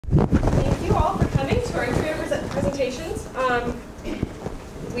presentations.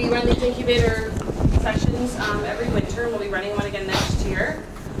 We run these incubator sessions every winter, and we'll be running one again next year.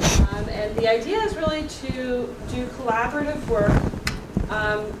 And the idea is really to do collaborative work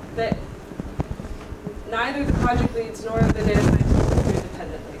that neither the project leads nor the data scientists can do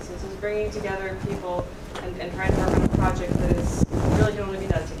independently. So this is bringing together people and trying to work on a project that is really can only be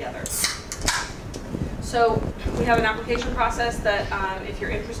done together. So we have an application process that if you're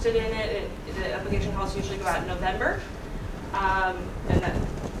interested in it, the application calls usually go out in November. And that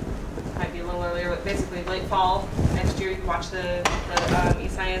might be a little earlier, but basically late fall next year you can watch the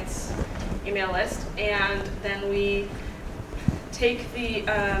eScience email list. And then we take the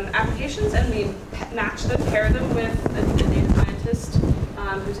applications and we match them, pair them with a data scientist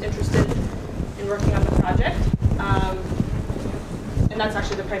who's interested in working on the project. And that's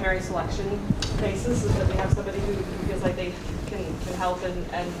actually the primary selection basis, is that we have somebody who feels like they can help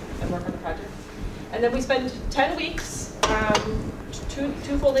and work on the project. And then we spend 10 weeks,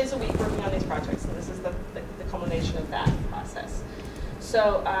 two full days a week working on these projects, and this is the culmination of that process.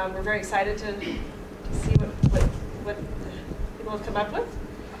 So we're very excited to see what people have come up with.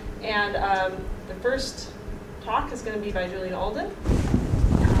 And the first talk is going to be by Julian Alden.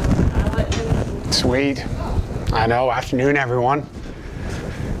 I'll let him. Sweet. I know. Afternoon, everyone.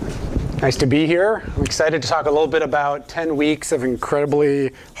 Nice to be here. I'm excited to talk a little bit about 10 weeks of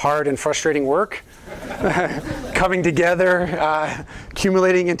incredibly hard and frustrating work coming together,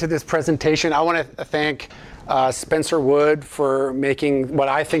 accumulating into this presentation. I want to thank Spencer Wood for making what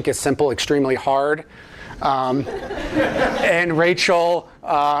I think is simple extremely hard. And Rachel,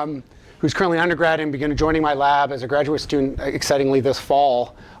 who's currently an undergrad and beginning joining my lab as a graduate student, excitingly this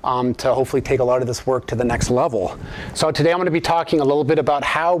fall, to hopefully take a lot of this work to the next level. So today I'm going to be talking a little bit about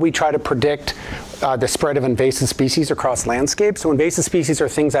how we try to predict the spread of invasive species across landscapes. So invasive species are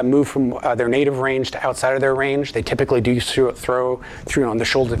things that move from their native range to outside of their range. They typically do through on the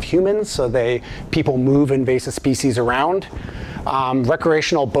shoulders of humans, so people move invasive species around.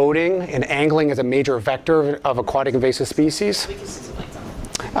 Recreational boating and angling is a major vector of aquatic invasive species.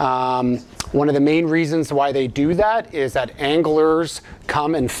 One of the main reasons why they do that is that anglers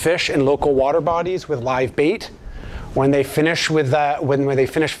come and fish in local water bodies with live bait. When they finish with that, when they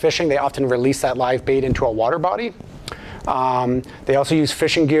finish fishing, they often release that live bait into a water body. They also use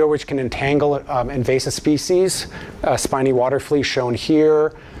fishing gear which can entangle invasive species. Spiny water fleas shown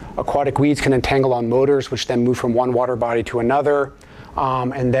here. Aquatic weeds can entangle on motors, which then move from one water body to another.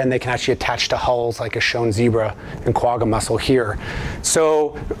 And then they can actually attach to hulls, like a shown zebra and quagga mussel here.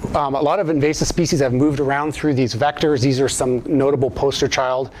 So a lot of invasive species have moved around through these vectors. These are some notable poster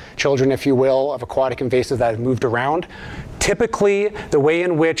children, if you will, of aquatic invasives that have moved around. Typically, the way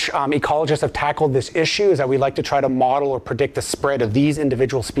in which ecologists have tackled this issue is that we like to try to model or predict the spread of these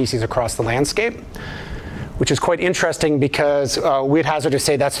individual species across the landscape, which is quite interesting because we'd hazard to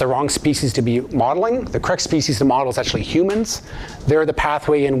say that's the wrong species to be modeling. The correct species to model is actually humans. They're the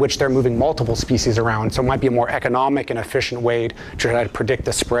pathway in which they're moving multiple species around, so it might be a more economic and efficient way to try to predict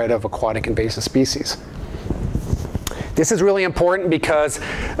the spread of aquatic invasive species. This is really important because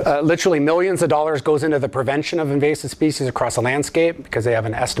literally millions of dollars goes into the prevention of invasive species across the landscape, because they have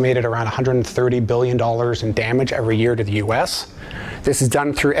an estimated around $130 billion in damage every year to the US. This is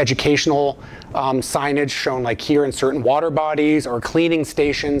done through educational signage shown like here in certain water bodies, or cleaning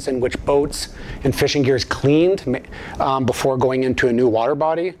stations in which boats and fishing gear is cleaned before going into a new water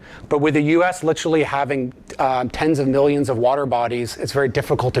body. But with the US literally having tens of millions of water bodies, it's very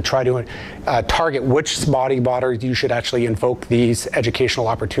difficult to try to target which body you should actually invoke these educational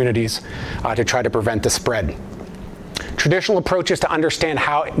opportunities to try to prevent the spread. Traditional approaches to understand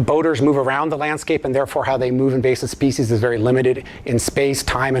how boaters move around the landscape and therefore how they move invasive species is very limited in space,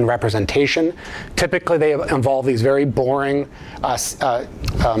 time, and representation. Typically, they involve these very boring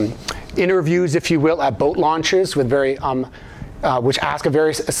interviews, if you will, at boat launches with which ask a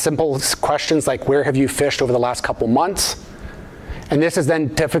very simple questions like, where have you fished over the last couple months? And this is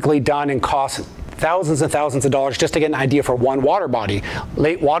then typically done and costs thousands and thousands of dollars just to get an idea for one water body.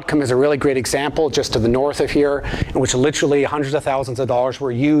 Lake Whatcom is a really great example just to the north of here, in which literally hundreds of thousands of dollars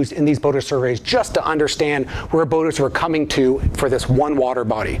were used in these boater surveys just to understand where boaters were coming to for this one water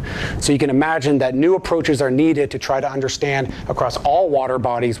body. So you can imagine that new approaches are needed to try to understand across all water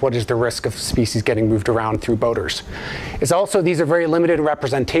bodies what is the risk of species getting moved around through boaters. It's also, these are very limited in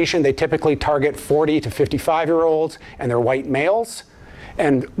representation. They typically target 40 to 55-year-olds and they're white males.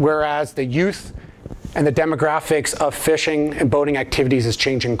 And whereas the youth and the demographics of fishing and boating activities is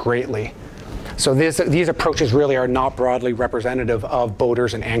changing greatly. So these approaches really are not broadly representative of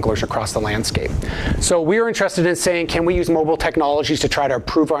boaters and anglers across the landscape. So we are interested in saying, can we use mobile technologies to try to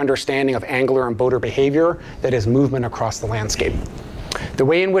improve our understanding of angler and boater behavior, that is movement across the landscape? The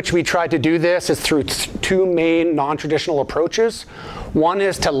way in which we tried to do this is through two main non-traditional approaches. One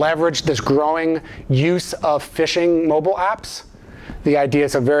is to leverage this growing use of fishing mobile apps. The idea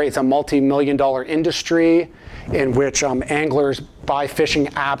is it's a multi-million-dollar industry in which anglers buy fishing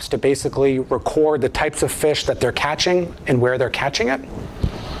apps to basically record the types of fish that they're catching and where they're catching it.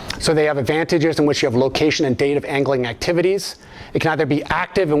 So they have advantages in which you have location and date of angling activities. It can either be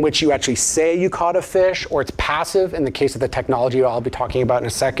active, in which you actually say you caught a fish, or it's passive in the case of the technology I'll be talking about in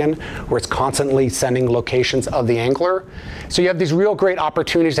a second, where it's constantly sending locations of the angler. So you have these real great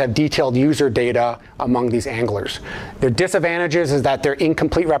opportunities to have detailed user data among these anglers. Their disadvantages is that they're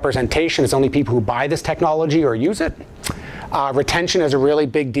incomplete representation. It's only people who buy this technology or use it. Retention is a really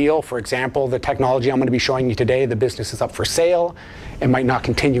big deal. For example, the technology I'm going to be showing you today, the business is up for sale. It might not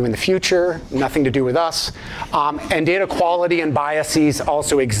continue in the future, nothing to do with us. And data quality and biases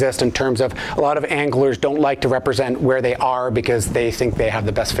also exist in terms of a lot of anglers don't like to represent where they are because they think they have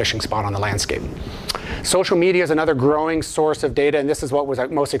the best fishing spot on the landscape. Social media is another growing source of data, and this is what was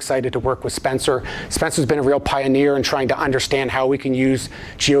most excited to work with Spencer. Spencer's been a real pioneer in trying to understand how we can use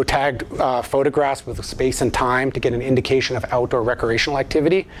geotagged photographs with space and time to get an indication of outdoor recreational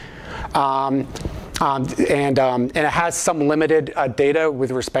activity. And it has some limited data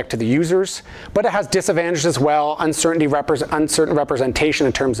with respect to the users, but it has disadvantages as well. Uncertain representation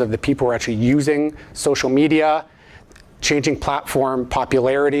in terms of the people who are actually using social media, changing platform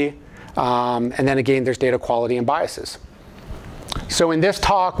popularity, and then again, there's data quality and biases. So in this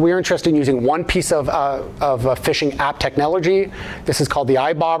talk, we're interested in using one piece of fishing app technology. This is called the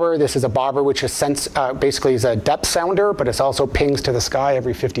iBobber. This is a bobber which is basically is a depth sounder, but it also pings to the sky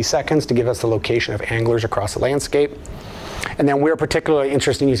every 50 seconds to give us the location of anglers across the landscape. And then we're particularly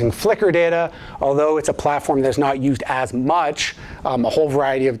interested in using Flickr data, although it's a platform that's not used as much. A whole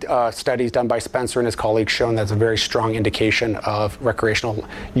variety of studies done by Spencer and his colleagues shown that's a very strong indication of recreational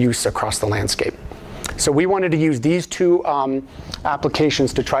use across the landscape. So we wanted to use these two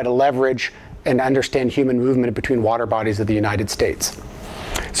applications to try to leverage and understand human movement between water bodies of the United States.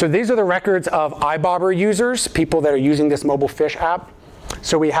 So these are the records of iBobber users, people that are using this mobile fish app.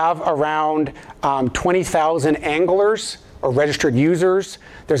 So we have around 20,000 anglers or registered users.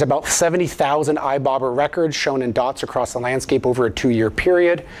 There's about 70,000 iBobber records shown in dots across the landscape over a 2-year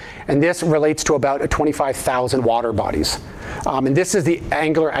period. And this relates to about 25,000 water bodies. And this is the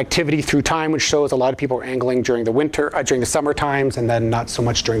angler activity through time, which shows a lot of people are angling during the winter, during the summer times, and then not so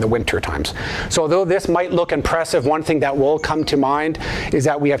much during the winter times. So although this might look impressive, one thing that will come to mind is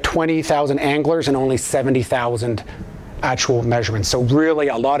that we have 20,000 anglers and only 70,000 actual measurements. So really,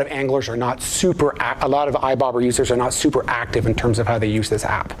 a lot of anglers are not a lot of iBobber users are not super active in terms of how they use this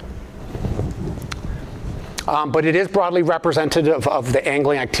app. But it is broadly representative of the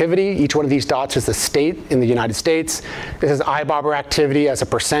angling activity. Each one of these dots is a state in the United States. This is iBobber activity as a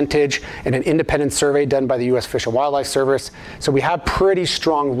percentage in an independent survey done by the U.S. Fish and Wildlife Service. So we have pretty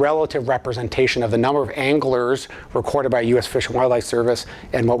strong relative representation of the number of anglers recorded by U.S. Fish and Wildlife Service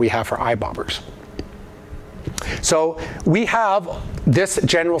and what we have for iBobbers. So we have this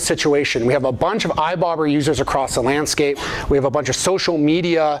general situation. We have a bunch of iBobber users across the landscape. We have a bunch of social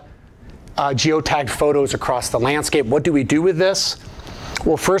media geotagged photos across the landscape. What do we do with this?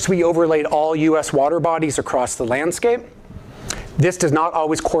 Well, first we overlaid all US water bodies across the landscape. This does not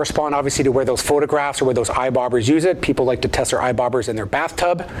always correspond, obviously, to where those photographs or where those iBobbers use it. People like to test their iBobbers in their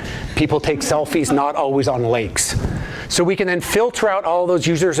bathtub. People take selfies, not always on lakes. So we can then filter out all those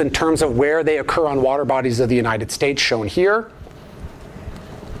users in terms of where they occur on water bodies of the United States, shown here.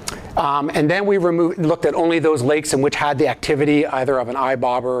 And then we looked at only those lakes in which had the activity either of an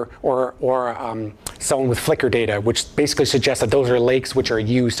iBobber or someone with Flickr data, which basically suggests that those are lakes which are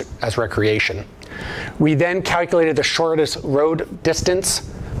used as recreation. We then calculated the shortest road distance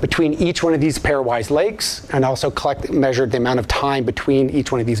between each one of these pairwise lakes, and also measured the amount of time between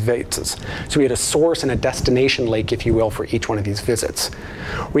each one of these visits. So we had a source and a destination lake, if you will, for each one of these visits.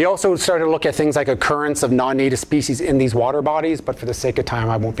 We also started to look at things like occurrence of non-native species in these water bodies, but for the sake of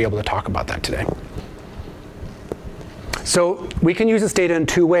time, I won't be able to talk about that today. So we can use this data in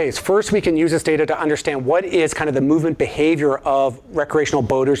two ways. First, we can use this data to understand what is kind of the movement behavior of recreational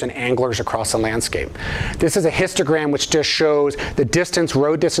boaters and anglers across the landscape. This is a histogram which just shows the distance,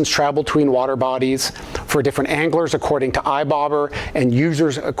 road distance traveled between water bodies for different anglers according to iBobber and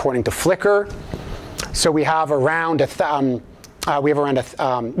users according to Flickr. So we have around We have around,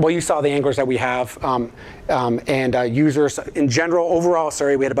 well, you saw the anglers that we have, and users in general. Overall,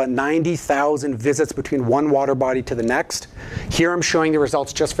 we had about 90,000 visits between one water body to the next. Here I'm showing the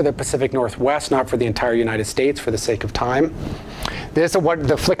results just for the Pacific Northwest, not for the entire United States for the sake of time. This is what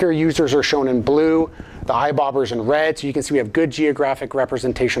the Flickr users are shown in blue, the iBobbers in red. So you can see we have good geographic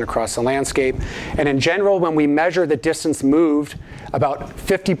representation across the landscape. And in general, when we measure the distance moved, about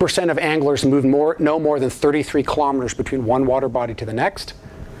 50% of anglers move no more than 33 kilometers between one water body to the next.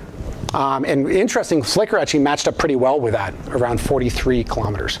 And interesting, Flickr actually matched up pretty well with that, around 43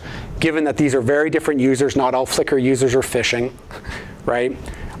 kilometers. Given that these are very different users, not all Flickr users are fishing, right?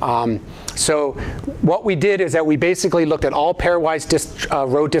 So what we did is that we basically looked at all pairwise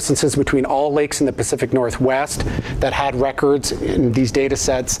road distances between all lakes in the Pacific Northwest that had records in these data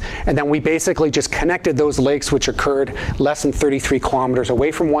sets. And then we basically just connected those lakes which occurred less than 33 kilometers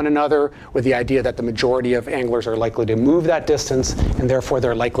away from one another with the idea that the majority of anglers are likely to move that distance, and therefore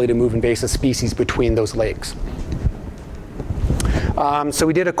they're likely to move invasive species between those lakes. So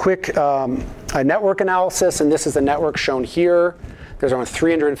we did a quick network analysis, and this is the network shown here. There's around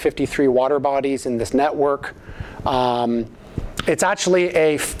 353 water bodies in this network. It's actually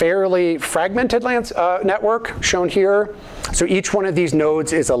a fairly fragmented network shown here. So each one of these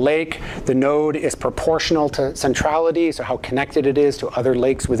nodes is a lake. The node is proportional to centrality, so how connected it is to other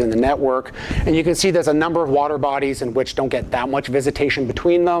lakes within the network. And you can see there's a number of water bodies in which don't get that much visitation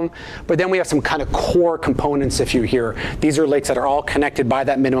between them. But then we have some kind of core components, if you hear. These are lakes that are all connected by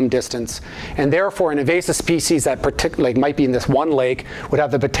that minimum distance. And therefore, an invasive species that particularly might be in this one lake would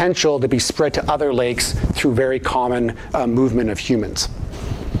have the potential to be spread to other lakes through very common movement of humans.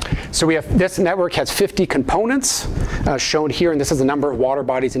 So we have, this network has 50 components shown here, and this is the number of water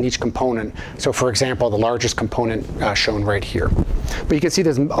bodies in each component. So for example, the largest component shown right here. But you can see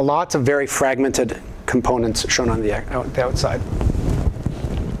there's lots of very fragmented components shown on the outside.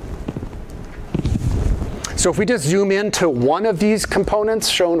 So if we just zoom into one of these components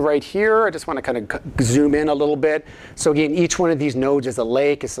shown right here, I just want to kind of zoom in a little bit. So again, each one of these nodes is a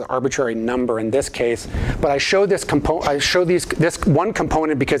lake. It's an arbitrary number in this case. But I show this one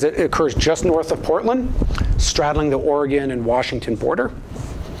component because it occurs just north of Portland, straddling the Oregon and Washington border.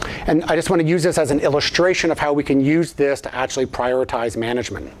 And I just want to use this as an illustration of how we can use this to actually prioritize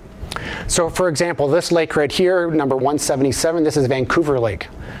management. So for example, this lake right here, number 177, this is Vancouver Lake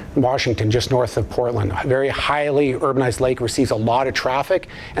in Washington, just north of Portland. A very highly urbanized lake, receives a lot of traffic,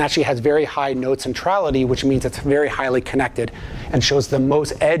 and actually has very high node centrality, which means it's very highly connected and shows the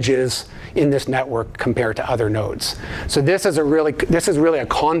most edges in this network compared to other nodes. So this is really a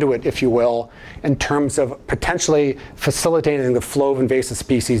conduit, if you will, in terms of potentially facilitating the flow of invasive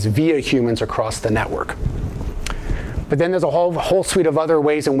species via humans across the network. But then there's a whole suite of other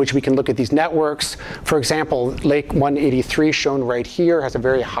ways in which we can look at these networks. For example, Lake 183, shown right here, has a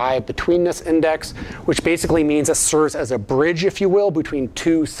very high betweenness index, which basically means it serves as a bridge, if you will, between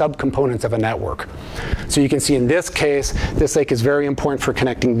two subcomponents of a network. So you can see in this case, this lake is very important for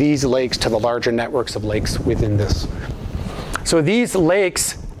connecting these lakes to the larger networks of lakes within this. So these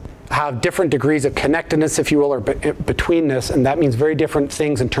lakes have different degrees of connectedness, if you will, or betweenness, and that means very different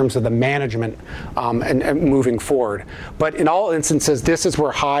things in terms of the management and moving forward. But in all instances, this is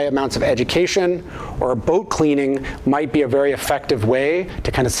where high amounts of education or boat cleaning might be a very effective way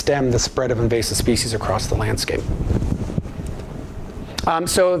to kind of stem the spread of invasive species across the landscape.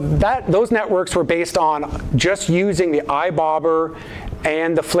 So those networks were based on just using the iBobber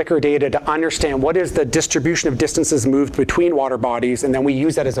and the Flickr data to understand what is the distribution of distances moved between water bodies, and then we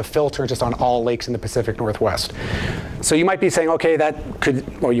use that as a filter just on all lakes in the Pacific Northwest. So you might be saying, okay,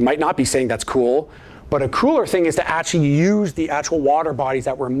 or you might not be saying that's cool, but a cooler thing is to actually use the actual water bodies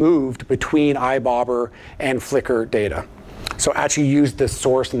that were moved between iBobber and Flickr data. So actually use the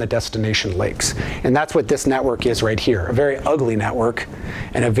source and the destination lakes. And that's what this network is right here, a very ugly network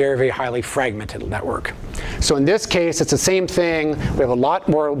and a very, very highly fragmented network. So in this case, it's the same thing. We have a lot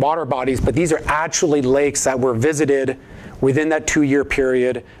more water bodies, but these are actually lakes that were visited within that 2-year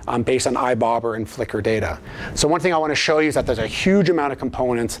period based on iBobber and Flickr data. So one thing I want to show you is that there's a huge amount of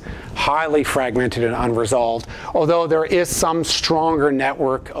components, highly fragmented and unresolved, although there is some stronger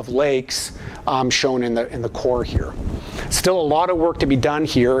network of lakes shown in the core here. Still a lot of work to be done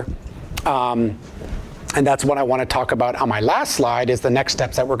here. And that's what I want to talk about on my last slide, is the next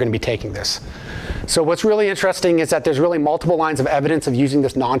steps that we're going to be taking this. So what's really interesting is that there's really multiple lines of evidence of using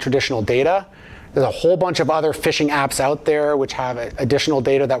this non-traditional data. There's a whole bunch of other fishing apps out there which have additional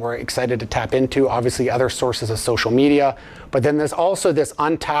data that we're excited to tap into, obviously other sources of social media. But then there's also this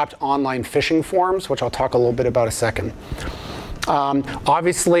untapped online fishing forums, which I'll talk a little bit about in a second.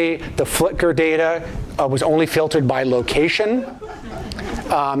 Obviously, the Flickr data was only filtered by location.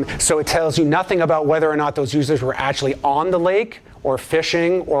 So it tells you nothing about whether or not those users were actually on the lake or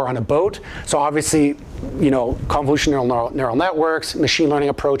fishing or on a boat. So obviously, convolutional neural networks, machine learning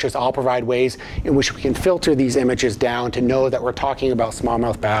approaches all provide ways in which we can filter these images down to know that we're talking about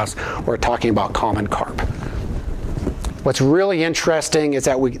smallmouth bass or talking about common carp. What's really interesting is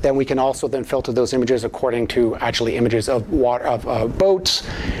that we can also then filter those images according to actually images of boats.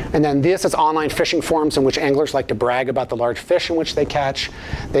 And then this is online fishing forums in which anglers like to brag about the large fish in which they catch.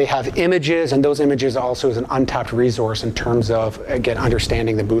 They have images, and those images also is an untapped resource in terms of, again,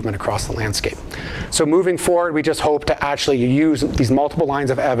 understanding the movement across the landscape. So moving forward, we just hope to actually use these multiple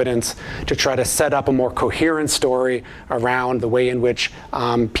lines of evidence to try to set up a more coherent story around the way in which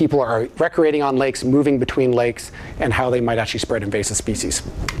people are recreating on lakes, moving between lakes, and how they might actually spread invasive species.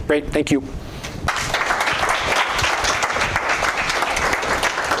 Great, thank you.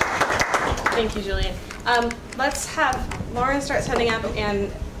 Thank you, Julian. Let's have Lauren start setting up,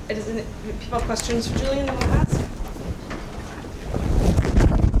 and people have questions for Julian they want to ask?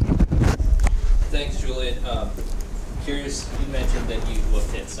 Thanks, Julian. Curious, you mentioned that you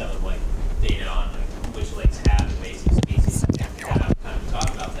looked at some of data on which lakes have invasive species. I don't have time to talk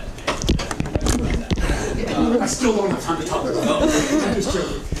about that. I still don't have time to talk about that. I'm just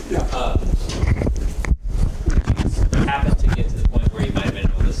joking. Yeah. You happen to get to the point where you might have been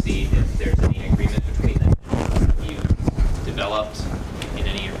able to see if there's any agreement between them you developed in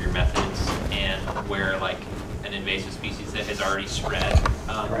any of your methods and where an invasive species that has already spread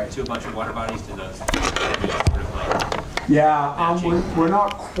to a bunch of water bodies to those Yeah, we're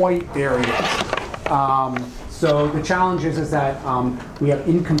not quite there yet. So the challenge is that we have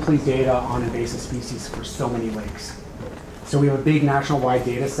incomplete data on invasive species for so many lakes. So we have a big national-wide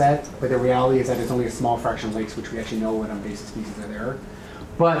data set, but the reality is that it's only a small fraction of lakes which we actually know what invasive species are there.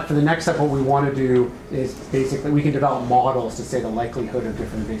 But for the next step, what we want to do is basically we can develop models to say the likelihood of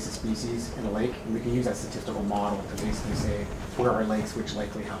different invasive species in a lake, and we can use that statistical model to basically say where are lakes which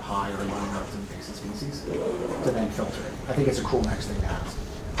likely have high or low amounts of invasive species to then filter it. I think it's a cool next thing to have.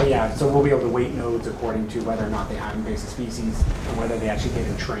 But yeah, so we'll be able to weight nodes according to whether or not they have invasive species and whether they actually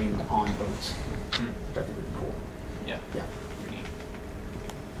get trained on boats. That'd be really cool. Yeah.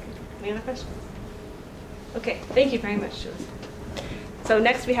 Any other questions? Okay, thank you very much, Julie. So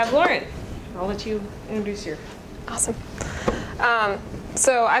next we have Lauren. I'll let you introduce your. Awesome.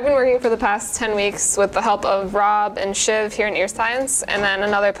 So I've been working for the past 10 weeks with the help of Rob and Shiv here in eScience, and then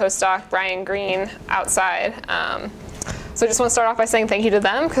another postdoc, Brian Green, outside. So I just want to start off by saying thank you to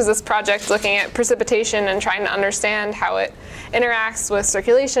them, because this project looking at precipitation and trying to understand how it interacts with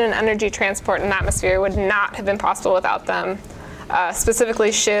circulation and energy transport in the atmosphere would not have been possible without them.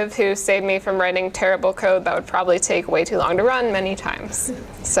 Specifically Shiv, who saved me from writing terrible code that would probably take way too long to run many times.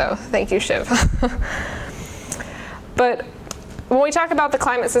 So thank you, Shiv. But when we talk about the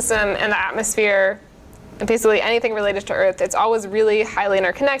climate system and the atmosphere, and basically anything related to Earth, it's always really highly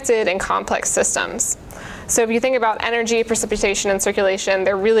interconnected and complex systems. So if you think about energy, precipitation, and circulation,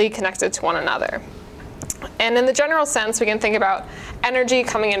 they're really connected to one another. And in the general sense, we can think about energy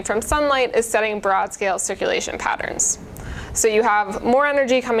coming in from sunlight as setting broad-scale circulation patterns. So you have more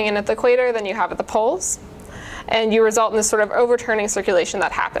energy coming in at the equator than you have at the poles, and you result in this sort of overturning circulation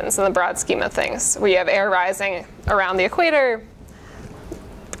that happens in the broad scheme of things, where you have air rising around the equator,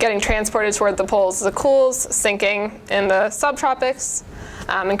 getting transported toward the poles as it cools, sinking in the subtropics,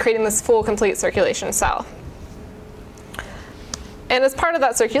 and creating this full, complete circulation cell. And as part of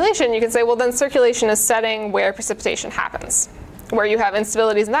that circulation, you can say, well, then circulation is setting where precipitation happens. Where you have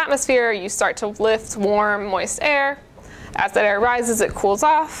instabilities in the atmosphere, you start to lift warm, moist air. As that air rises, it cools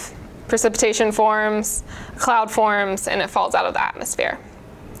off. Precipitation forms, cloud forms, and it falls out of the atmosphere.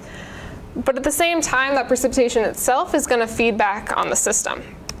 But at the same time, that precipitation itself is going to feed back on the system.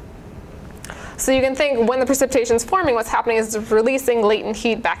 So you can think when the precipitation is forming, what's happening is it's releasing latent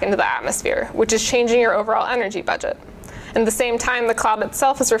heat back into the atmosphere, which is changing your overall energy budget. At the same time, the cloud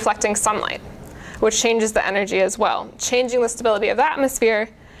itself is reflecting sunlight, which changes the energy as well, changing the stability of the atmosphere,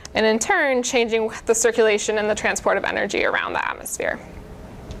 and in turn, changing the circulation and the transport of energy around the atmosphere.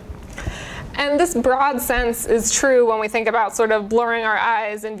 And this broad sense is true when we think about sort of blurring our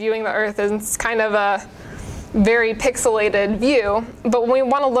eyes and viewing the Earth as kind of a very pixelated view. But when we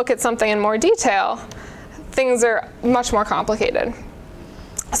want to look at something in more detail, things are much more complicated.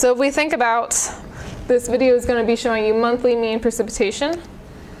 So if we think about, this video is going to be showing you monthly mean precipitation.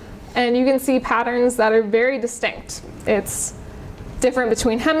 And you can see patterns that are very distinct. It's different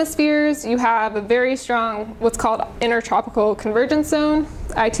between hemispheres. You have a very strong, what's called intertropical convergence zone,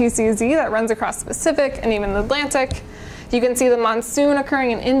 ITCZ, that runs across the Pacific and even the Atlantic. You can see the monsoon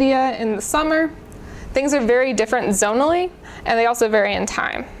occurring in India in the summer. Things are very different zonally, and they also vary in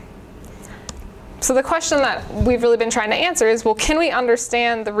time. So the question that we've really been trying to answer is, well, can we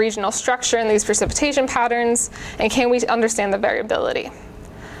understand the regional structure in these precipitation patterns, and can we understand the variability?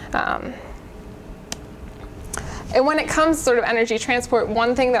 And when it comes to sort of energy transport,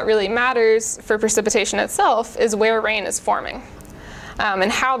 one thing that really matters for precipitation itself is where rain is forming,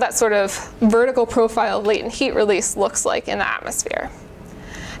 and how that sort of vertical profile of latent heat release looks like in the atmosphere.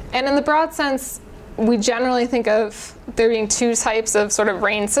 And in the broad sense, we generally think of there being two types of sort of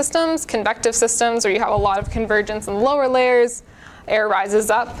rain systems: convective systems, where you have a lot of convergence in the lower layers, air rises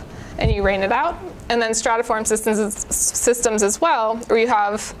up, and you rain it out. And then stratiform systems as well, where you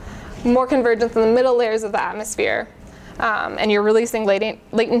have more convergence in the middle layers of the atmosphere, and you're releasing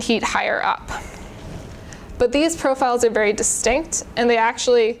latent heat higher up. But these profiles are very distinct, and they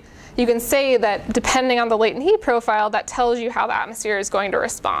actually, you can say that depending on the latent heat profile, that tells you how the atmosphere is going to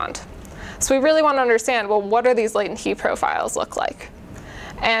respond. So we really want to understand, well, what do these latent heat profiles look like?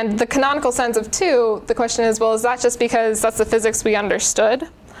 And the canonical sense of two, the question is, well, is that just because that's the physics we understood?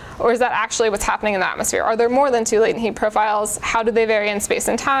 Or is that actually what's happening in the atmosphere? Are there more than two latent heat profiles? How do they vary in space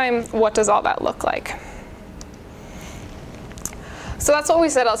and time? What does all that look like? So that's what we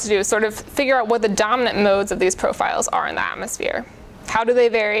set out to do, is sort of figure out what the dominant modes of these profiles are in the atmosphere. How do they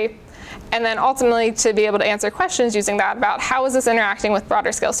vary? And then ultimately to be able to answer questions using that about how is this interacting with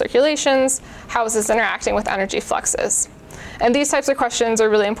broader scale circulations? How is this interacting with energy fluxes? And these types of questions are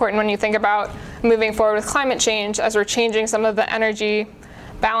really important when you think about moving forward with climate change. As we're changing some of the energy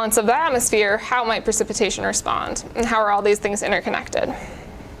balance of the atmosphere, how might precipitation respond? And how are all these things interconnected?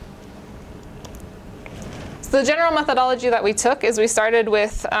 So the general methodology that we took is we started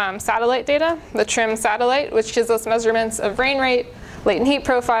with satellite data, the TRMM satellite, which gives us measurements of rain rate, latent heat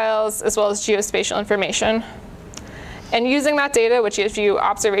profiles, as well as geospatial information. And using that data, which gives you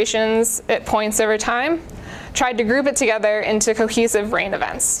observations at points over time, tried to group it together into cohesive rain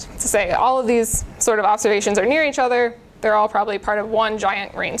events. To say all of these sort of observations are near each other, they're all probably part of one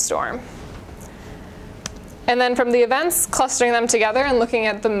giant rainstorm. And then from the events, clustering them together and looking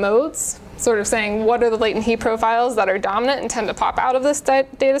at the modes, sort of saying what are the latent heat profiles that are dominant and tend to pop out of this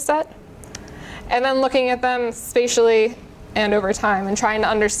data set. And then looking at them spatially and over time and trying to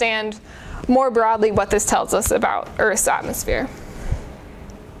understand more broadly what this tells us about Earth's atmosphere.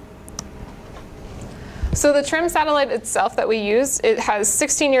 So the TRMM satellite itself that we used, it has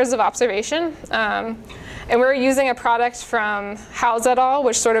 16 years of observation. And we're using a product from Howes et al.,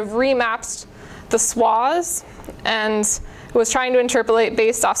 which sort of remaps the swaths and was trying to interpolate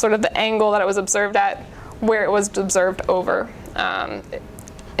based off sort of the angle that it was observed at, where it was observed over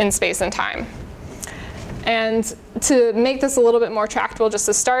in space and time. And to make this a little bit more tractable just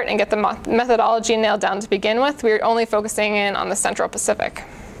to start and get the methodology nailed down to begin with, we were only focusing in on the Central Pacific.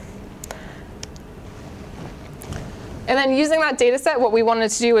 And then using that data set, what we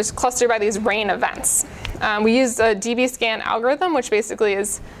wanted to do was cluster by these rain events. We used a dbScan algorithm, which basically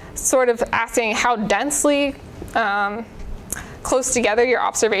is sort of asking how densely close together your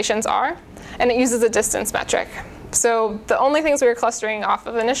observations are, and it uses a distance metric. So the only things we were clustering off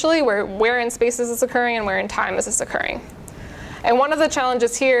of initially were where in space is this occurring and where in time is this occurring. And one of the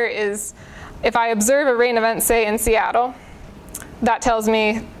challenges here is if I observe a rain event, say in Seattle, that tells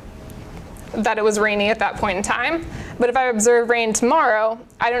me that it was rainy at that point in time. But if I observe rain tomorrow,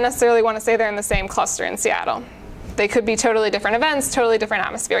 I don't necessarily want to say they're in the same cluster in Seattle. They could be totally different events, totally different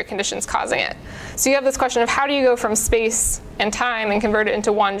atmospheric conditions causing it. So you have this question of how do you go from space and time and convert it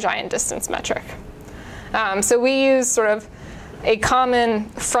into one giant distance metric? So we use sort of a common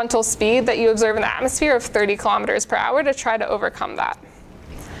frontal speed that you observe in the atmosphere of 30 kilometers per hour to try to overcome that.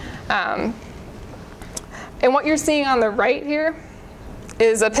 And what you're seeing on the right here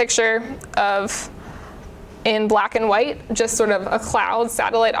is a picture of, in black and white, just sort of a cloud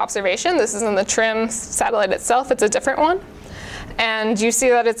satellite observation. This isn't the TRMM satellite itself, it's a different one. And you see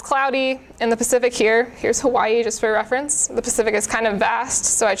that it's cloudy in the Pacific here. Here's Hawaii, just for reference. The Pacific is kind of vast,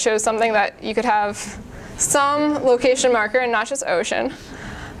 so I chose something that you could have some location marker and not just ocean.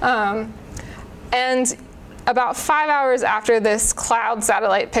 And about 5 hours after this cloud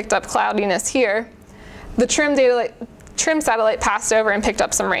satellite picked up cloudiness here, the TRMM satellite passed over and picked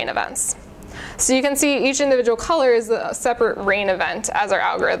up some rain events. So you can see each individual color is a separate rain event as our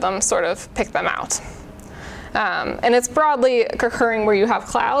algorithm sort of picked them out. And it's broadly occurring where you have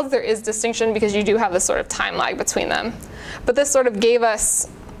clouds. There is distinction because you do have this sort of time lag between them. But this sort of gave us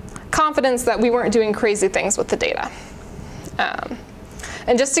confidence that we weren't doing crazy things with the data.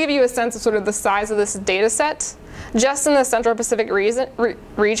 And just to give you a sense of sort of the size of this data set, just in the Central Pacific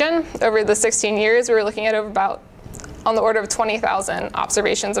region, over the 16 years, we were looking at over about on the order of 20,000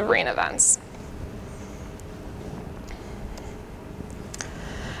 observations of rain events.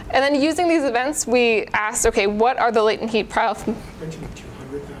 And then using these events, we asked, okay, what are the latent heat profiles? Mentioned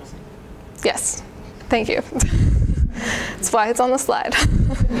 200,000? Yes, thank you. That's why it's on the slide.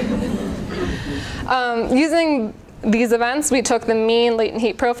 Using these events, we took the mean latent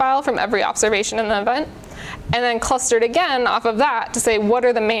heat profile from every observation in the event, and then clustered again off of that to say what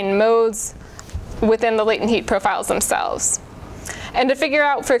are the main modes within the latent heat profiles themselves. And to figure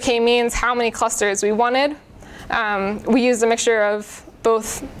out for k-means how many clusters we wanted, we used a mixture of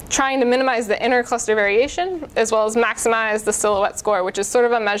both trying to minimize the inner cluster variation as well as maximize the silhouette score, which is sort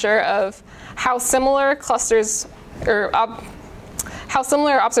of a measure of how similar clusters or how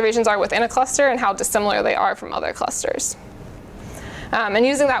similar observations are within a cluster and how dissimilar they are from other clusters. And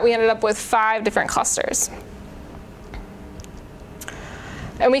using that, we ended up with 5 different clusters.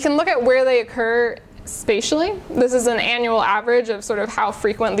 And we can look at where they occur spatially. This is an annual average of sort of how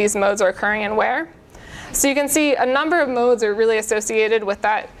frequent these modes are occurring and where. So you can see a number of modes are really associated with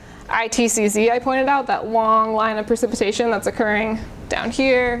that ITCZ I pointed out, that long line of precipitation that's occurring down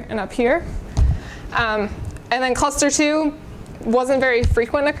here and up here. And then cluster 2 wasn't very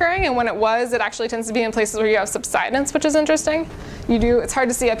frequent occurring, and when it was, it actually tends to be in places where you have subsidence, which is interesting. It's hard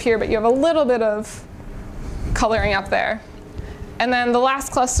to see up here, but you have a little bit of coloring up there. And then the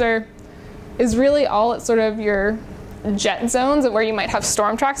last cluster is really all at sort of your jet zones of where you might have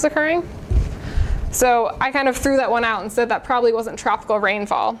storm tracks occurring. So I kind of threw that one out and said that probably wasn't tropical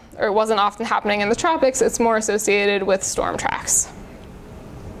rainfall, or it wasn't often happening in the tropics. It's more associated with storm tracks.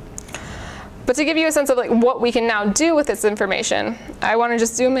 But to give you a sense of like what we can now do with this information, I want to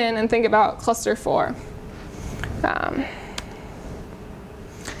just zoom in and think about cluster 4. And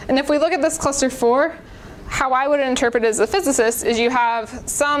if we look at this cluster 4, how I would interpret it as a physicist is you have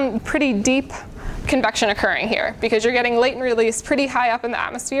some pretty deep convection occurring here, because you're getting latent release pretty high up in the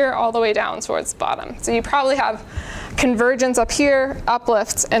atmosphere all the way down towards the bottom. So you probably have convergence up here,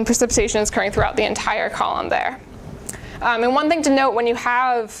 uplifts, and precipitation is occurring throughout the entire column there. And one thing to note, when you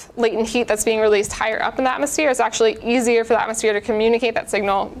have latent heat that's being released higher up in the atmosphere, it's actually easier for the atmosphere to communicate that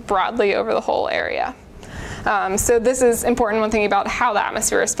signal broadly over the whole area. So this is important when thinking about how the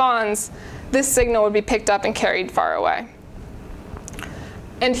atmosphere responds. This signal would be picked up and carried far away.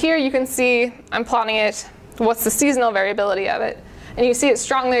 And here you can see, I'm plotting it, what's the seasonal variability of it. And you see it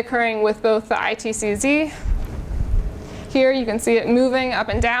strongly occurring with both the ITCZ. Here you can see it moving up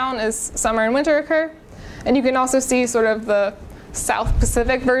and down as summer and winter occur. And you can also see sort of the South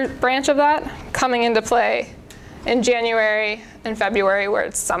Pacific branch of that coming into play in January and February, where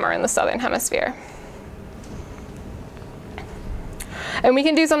it's summer in the southern hemisphere. And we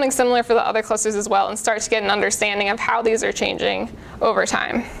can do something similar for the other clusters as well and start to get an understanding of how these are changing over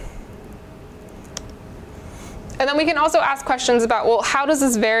time. And then we can also ask questions about, well, how does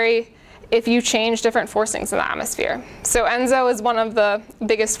this vary if you change different forcings in the atmosphere? So ENSO is one of the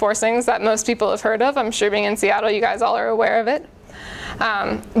biggest forcings that most people have heard of. I'm sure being in Seattle, you guys all are aware of it.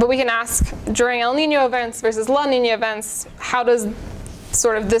 But we can ask, during El Nino events versus La Nina events, how does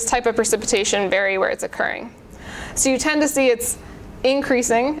sort of this type of precipitation vary where it's occurring? So you tend to see it's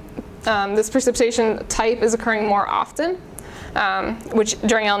increasing. This precipitation type is occurring more often, which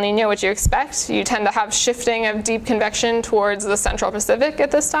during El Nino, which you expect. You tend to have shifting of deep convection towards the Central Pacific at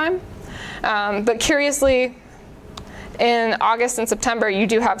this time. But curiously, in August and September, you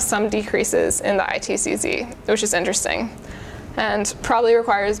do have some decreases in the ITCZ, which is interesting, and probably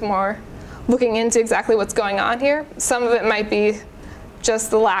requires more looking into exactly what's going on here. Some of it might be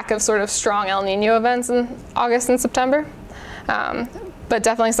just the lack of sort of strong El Nino events in August and September. But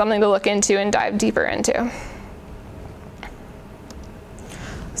definitely something to look into and dive deeper into.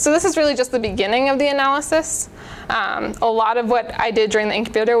 So this is really just the beginning of the analysis. A lot of what I did during the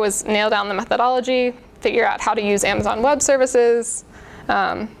incubator was nail down the methodology, figure out how to use Amazon Web Services,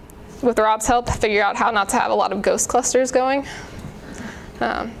 with Rob's help, figure out how not to have a lot of ghost clusters going.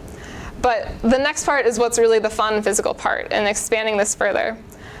 But the next part is what's really the fun physical part, and expanding this further.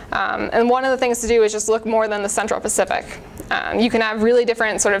 And one of the things to do is just look more than the Central Pacific. You can have really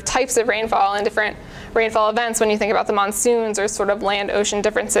different sort of types of rainfall and different rainfall events when you think about the monsoons or sort of land-ocean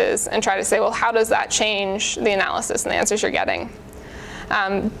differences, and try to say, well, how does that change the analysis and the answers you're getting?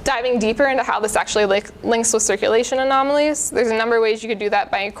 Diving deeper into how this actually links with circulation anomalies, there's a number of ways you could do that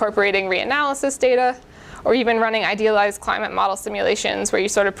by incorporating reanalysis data, or even running idealized climate model simulations where you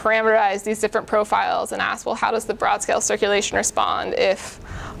sort of parameterize these different profiles and ask, well, how does the broad-scale circulation respond if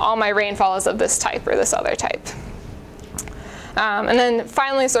all my rainfall is of this type or this other type? And then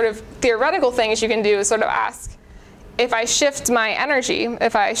finally, sort of theoretical things you can do is sort of ask, if I shift my energy,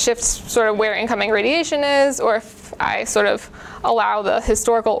 if I shift sort of where incoming radiation is, or if I sort of allow the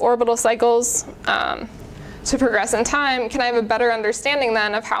historical orbital cycles to progress in time, can I have a better understanding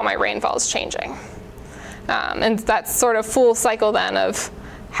then of how my rainfall is changing? And that's sort of full cycle then of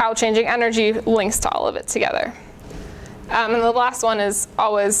how changing energy links to all of it together. And the last one is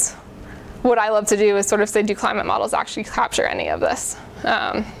always what I love to do is sort of say, do climate models actually capture any of this?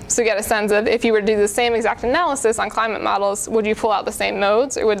 So get a sense of if you were to do the same exact analysis on climate models, would you pull out the same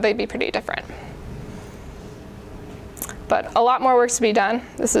modes or would they be pretty different? But a lot more work to be done.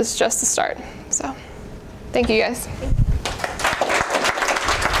 This is just the start. So thank you guys.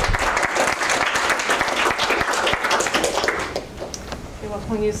 Okay, well,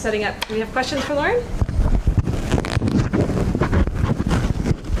 when you're setting up, do we have questions for Lauren?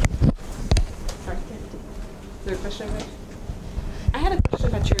 Sorry, is there a question? I had a question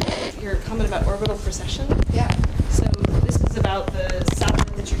about your comment about orbital precession. Yeah. So this is about the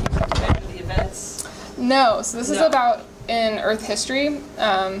satellite that you're using to measure the events? No, so this is about in Earth history.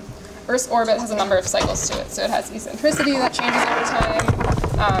 Earth's orbit has a number of cycles to it. So it has eccentricity that changes over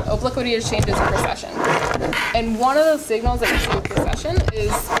time, obliquity changes in precession. And one of those signals that you see with precession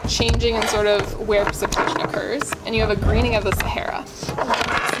is changing in sort of where precipitation occurs. And you have a greening of the Sahara.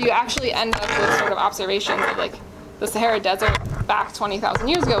 So you actually end up with sort of observations of like the Sahara Desert back 20,000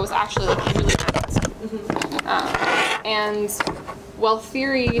 years ago was actually like really dense. And while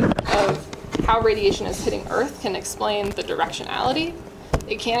theory of how radiation is hitting Earth can explain the directionality,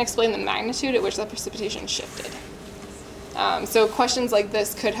 it can't explain the magnitude at which that precipitation shifted. So questions like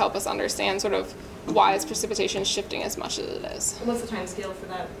this could help us understand sort of why is precipitation shifting as much as it is. What's the time scale for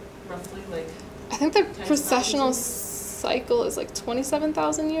that, roughly? Like, I think the precessional cycle is like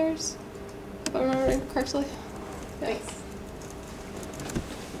 27,000 years, if I'm remembering correctly. Yeah. Thanks.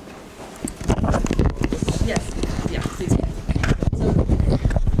 Yes. Yeah, please. So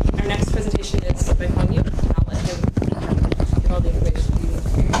our next presentation is by Kwang Yu. I'll let him get all the information you need.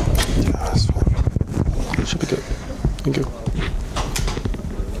 Yeah, that's fine. Should be good. Thank you.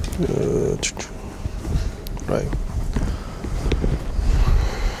 Right.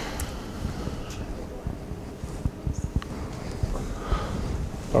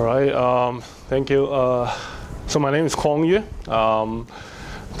 All right. Thank you. So my name is Kwang Yu.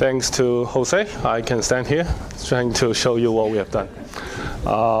 Thanks to Jose, I can stand here trying to show you what we have done.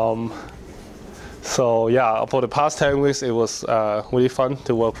 So yeah, for the past 10 weeks, it was really fun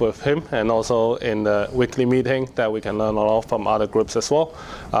to work with him, and also in the weekly meeting that we can learn a lot from other groups as well.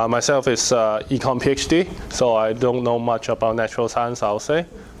 Myself is econ PhD, so I don't know much about natural science, I'll say.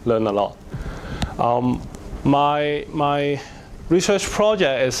 Learn a lot. My research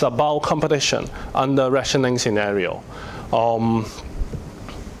project is about competition under rationing scenario.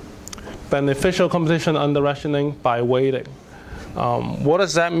 Beneficial competition under rationing by weighting. What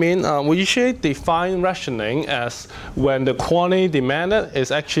does that mean? We usually define rationing as when the quantity demanded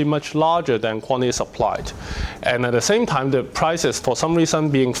is actually much larger than quantity supplied. And at the same time, the price is for some reason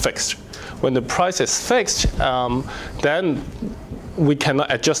being fixed. When the price is fixed, then we cannot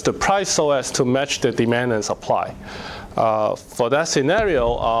adjust the price so as to match the demand and supply. For that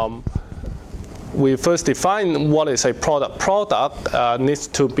scenario, we first define what is a product. Product needs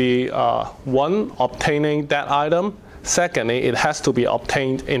to be one, obtaining that item. Secondly, it has to be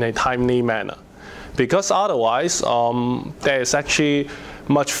obtained in a timely manner. Because otherwise, there is actually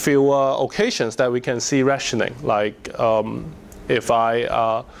much fewer occasions that we can see rationing. Like if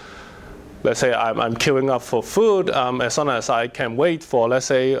I, let's say I'm queuing up for food, as long as I can wait for, let's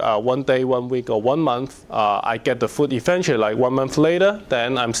say, 1 day, 1 week, or 1 month, I get the food eventually, like 1 month later,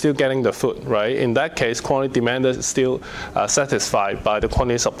 then I'm still getting the food, right? In that case, quantity demanded is still satisfied by the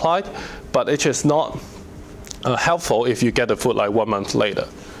quantity supplied, but it is not helpful if you get the food like 1 month later.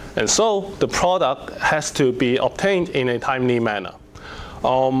 And so the product has to be obtained in a timely manner.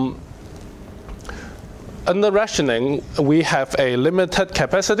 Under rationing, we have a limited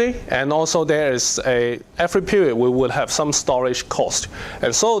capacity, and also there is every period we will have some storage cost.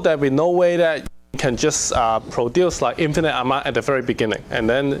 And so there will be no way that you can just produce like infinite amount at the very beginning. And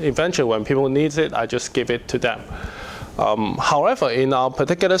then eventually when people need it, I just give it to them. However, in our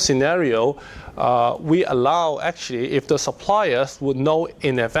particular scenario, we allow actually, if the suppliers would know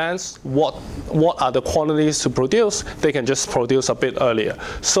in advance what are the quantities to produce, they can just produce a bit earlier,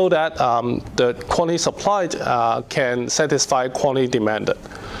 so that the quantity supplied can satisfy quantity demanded.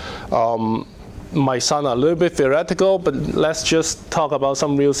 Might sound a little bit theoretical, but let's just talk about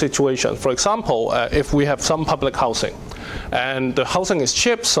some real situation. For example, if we have some public housing, and the housing is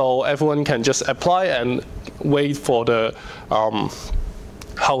cheap, so everyone can just apply and wait for the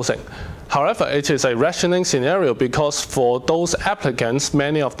housing. However, it is a rationing scenario because for those applicants,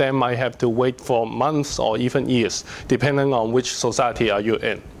 many of them might have to wait for months or even years, depending on which society are you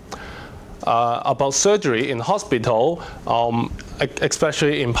in. About surgery in hospital,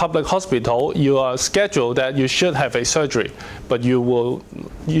 especially in public hospital, you are scheduled that you should have a surgery, but you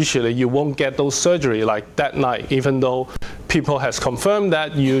won't get those surgery like that night, even though people has confirmed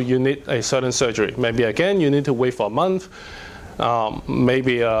that you need a certain surgery. Maybe again, you need to wait for a month,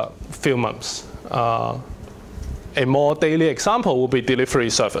 maybe a few months. A more daily example would be delivery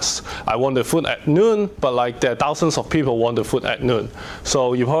service. I want the food at noon, but like there are thousands of people want the food at noon.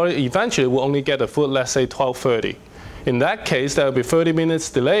 So you probably eventually will only get the food, let's say 12:30. In that case, there will be 30 minutes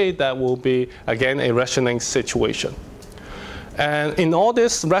delay. That will be, again, a rationing situation. And in all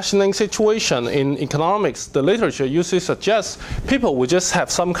this rationing situation in economics, the literature usually suggests people will just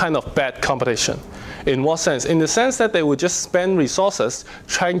have some kind of bad competition. In what sense? In the sense that they will just spend resources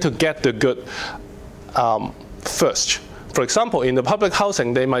trying to get the good first. For example, in the public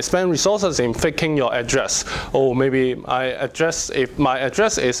housing, they might spend resources in faking your address. Or maybe if my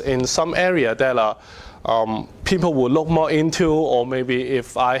address is in some area that people will look more into, or maybe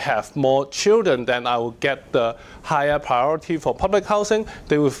if I have more children, then I will get the higher priority for public housing.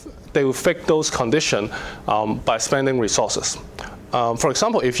 They will fake those conditions by spending resources. For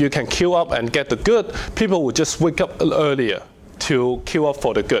example, if you can queue up and get the good, people will just wake up earlier to queue up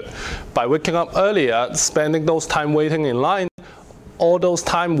for the good. By waking up earlier, spending those time waiting in line, all those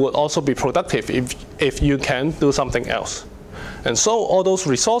time would also be productive if you can do something else. And so all those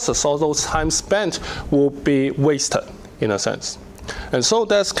resources, all those time spent will be wasted in a sense. And so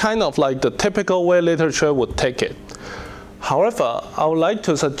that's kind of like the typical way literature would take it. However, I would like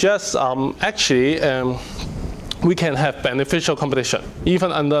to suggest we can have beneficial competition,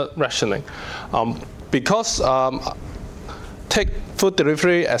 even under rationing. Because take food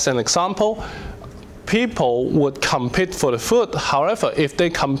delivery as an example, people would compete for the food. However, if they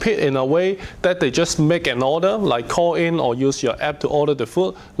compete in a way that they just make an order, like call in or use your app to order the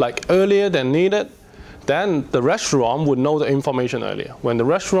food, like earlier than needed, then the restaurant would know the information earlier. When the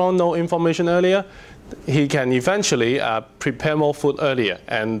restaurant knows information earlier, he can eventually prepare more food earlier,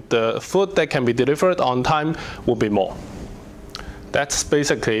 and the food that can be delivered on time will be more. That's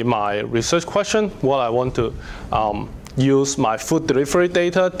basically my research question, what I want to use my food delivery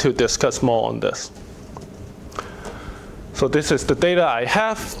data to discuss more on this. So this is the data I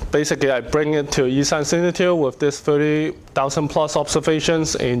have. Basically, I bring it to eScience Institute with this 30,000 plus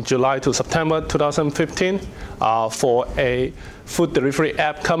observations in July to September 2015 for a food delivery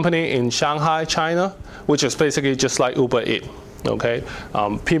app company in Shanghai, China, which is basically just like Uber Eats. Okay,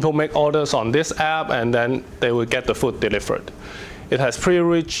 people make orders on this app, and then they will get the food delivered. It has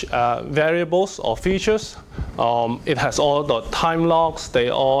pre-rich variables or features. It has all the time logs. They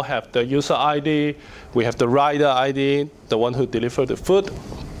all have the user ID. We have the rider ID, the one who delivered the food.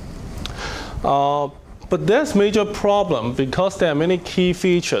 But there's major problem because there are many key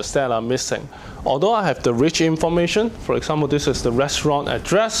features that are missing. Although I have the rich information, for example, this is the restaurant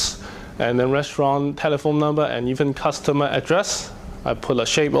address, and then restaurant telephone number, and even customer address. I put a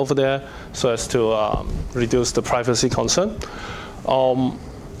shape over there so as to reduce the privacy concern.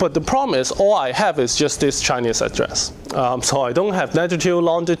 But the problem is all I have is just this Chinese address. So I don't have latitude,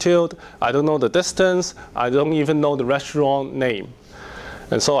 longitude, I don't know the distance, I don't even know the restaurant name.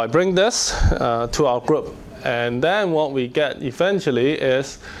 And so I bring this to our group. And then what we get eventually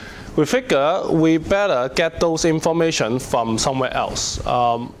is we figure we better get those information from somewhere else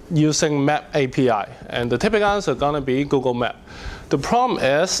using Map API. And the typical answer is going to be Google Map. The problem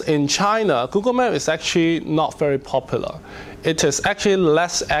is in China, Google Map is actually not very popular. It is actually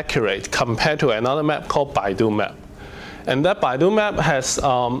less accurate compared to another map called Baidu Map. And that Baidu Map has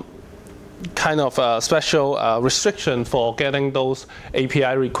kind of a special restriction for getting those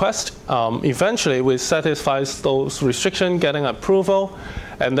API requests. Eventually, we satisfy those restrictions, getting approval,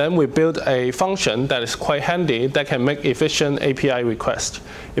 and then we build a function that is quite handy that can make efficient API requests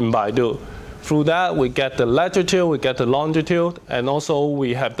in Baidu. Through that, we get the latitude, we get the longitude, and also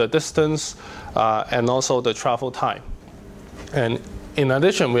we have the distance and also the travel time. And in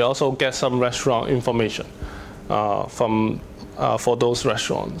addition, we also get some restaurant information for those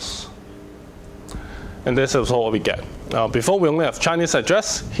restaurants. And this is what we get. Before, we only have Chinese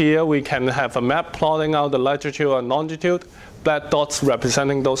address. Here, we can have a map plotting out the latitude and longitude, black dots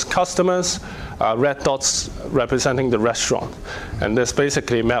representing those customers, red dots representing the restaurant. And this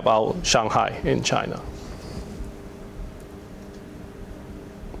basically map out Shanghai in China.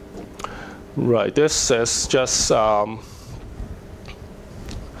 Right, this is just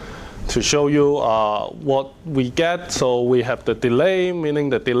to show you what we get. So we have the delay, meaning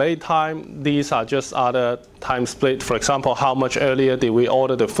the delay time. These are just other time split. For example, how much earlier did we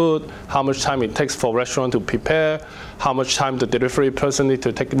order the food, how much time it takes for restaurant to prepare, how much time the delivery person needs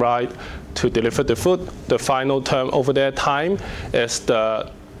to take ride to deliver the food. The final term over there, time, is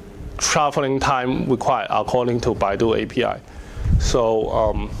the traveling time required according to Baidu API.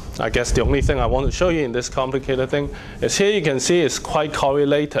 So I guess the only thing I want to show you in this complicated thing is here you can see it's quite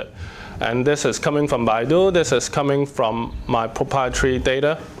correlated. And this is coming from Baidu. This is coming from my proprietary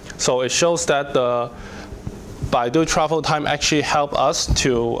data. So it shows that the Baidu travel time actually help us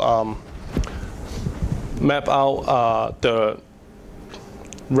to map out the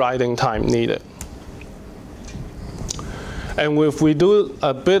riding time needed. And if we do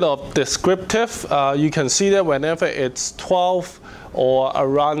a bit of descriptive, you can see that whenever it's 12 or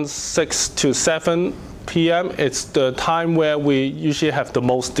around 6 to 7 p.m., it's the time where we usually have the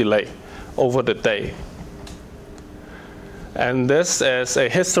most delay over the day. And this is a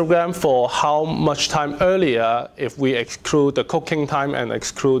histogram for how much time earlier, if we exclude the cooking time and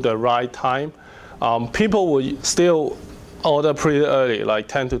exclude the ride time. People will still order pretty early, like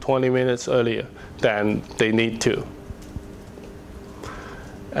 10 to 20 minutes earlier than they need to.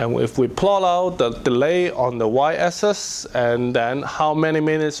 And if we plot out the delay on the y-axis and then how many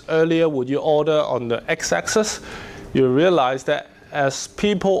minutes earlier would you order on the x-axis, you realize that as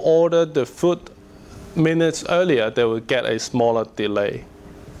people order the food minutes earlier, they will get a smaller delay.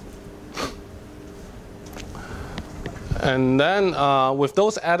 And then with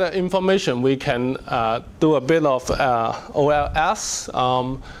those added information, we can do a bit of OLS.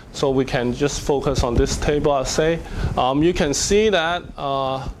 So we can just focus on this table, I'll say. You can see that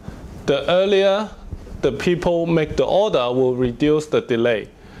the earlier the people make the order will reduce the delay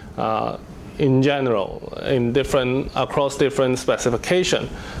in general, across different specification.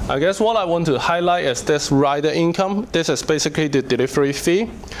 I guess what I want to highlight is this rider income. This is basically the delivery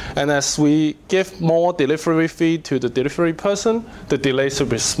fee. And as we give more delivery fee to the delivery person, the delay should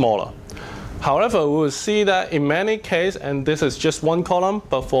be smaller. However, we will see that in many cases, and this is just one column,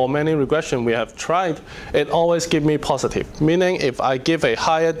 but for many regression we have tried, it always gives me positive. Meaning if I give a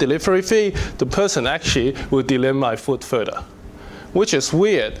higher delivery fee, the person actually will delay my food further, which is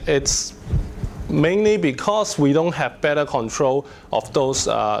weird. It's mainly because we don't have better control of those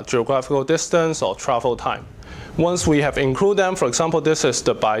geographical distance or travel time. Once we have included them, for example, this is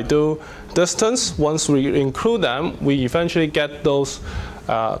the Baidu distance. Once we include them, we eventually get those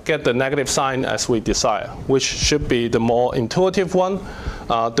get the negative sign as we desire, which should be the more intuitive one.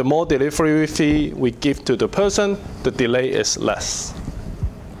 The more delivery fee we give to the person, the delay is less.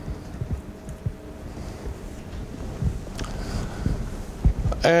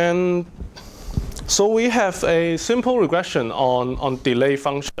 And so we have a simple regression on delay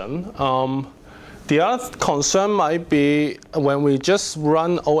function. The other concern might be when we just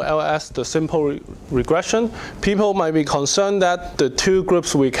run OLS, the simple regression, people might be concerned that the two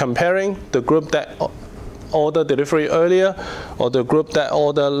groups we're comparing, the group that order delivery earlier or the group that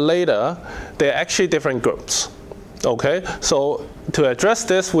order later, they're actually different groups. Okay, so to address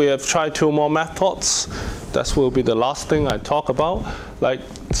this, we have tried two more methods. That will be the last thing I talk about.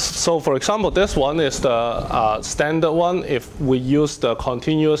 So for example, this one is the standard one. If we use the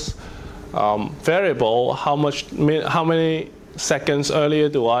continuous variable, how many seconds earlier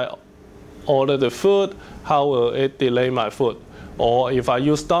do I order the food, how will it delay my food? Or if I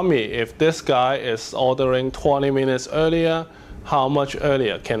use dummy, if this guy is ordering 20 minutes earlier, how much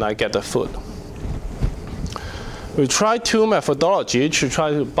earlier can I get the food? We tried two methodologies to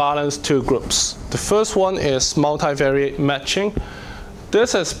try to balance two groups. The first one is multivariate matching.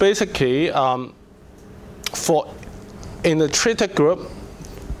 This is basically in the treated group,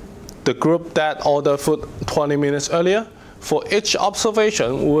 the group that ordered food 20 minutes earlier, for each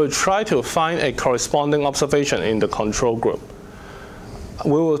observation, we will try to find a corresponding observation in the control group.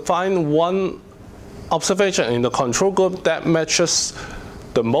 We will find one observation in the control group that matches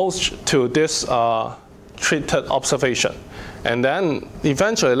the most to this treated observation. And then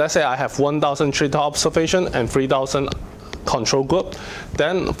eventually, let's say I have 1,000 treated observation and 3,000 control group.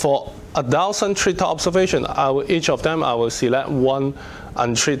 Then for 1,000 treated observation, each of them I will select one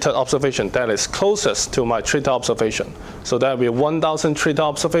untreated observation that is closest to my treated observation. So that will be 1,000 treated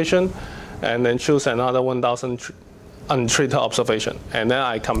observation, and then choose another 1,000 untreated observation. And then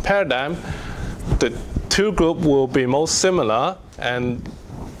I compare them. The two groups will be most similar, and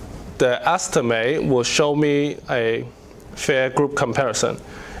the estimate will show me a fair group comparison.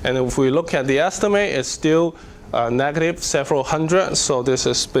 And if we look at the estimate, it's still negative several hundred. So this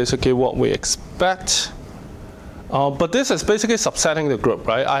is basically what we expect. But this is basically subsetting the group,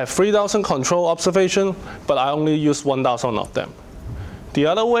 right? I have 3,000 control observation, but I only use 1,000 of them. The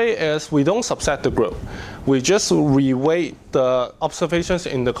other way is we don't subset the group. We just reweight the observations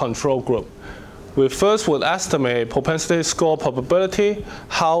in the control group. We first would estimate propensity score probability,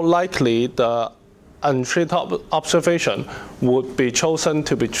 how likely the untreated observation would be chosen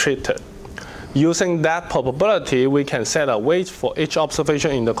to be treated. Using that probability, we can set a weight for each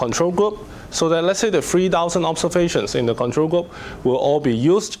observation in the control group, so that let's say the 3,000 observations in the control group will all be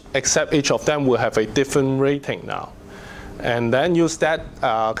used, except each of them will have a different rating now. And then use that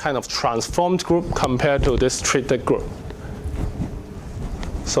kind of transformed group compared to this treated group.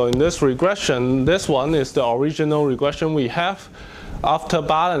 So in this regression, this one is the original regression we have. After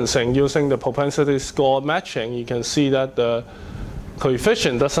balancing using the propensity score matching, you can see that the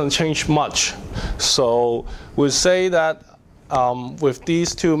coefficient doesn't change much. So we say that with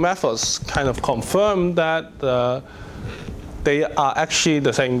these two methods kind of confirm that they are actually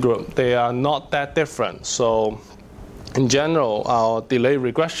the same group. They are not that different. So in general, our delay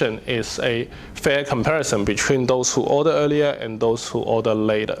regression is a fair comparison between those who order earlier and those who order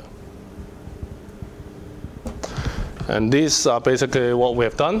later. And these are basically what we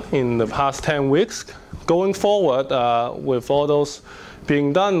have done in the past 10 weeks. Going forward, with all those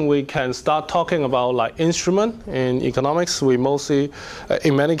being done, we can start talking about like instrument. In economics, we mostly,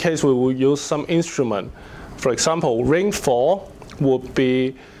 in many cases, we will use some instrument. For example, rainfall would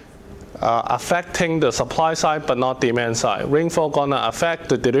be affecting the supply side but not demand side. Rainfall gonna affect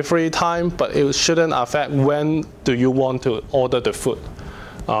the delivery time, but it shouldn't affect when do you want to order the food.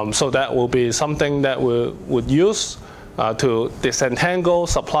 So that will be something that we would use to disentangle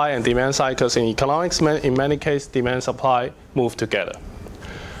supply and demand side, because in economics, in many cases, demand supply move together.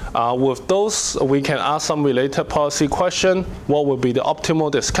 With those, we can ask some related policy question. What would be the optimal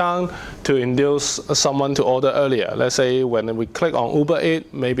discount to induce someone to order earlier? Let's say when we click on Uber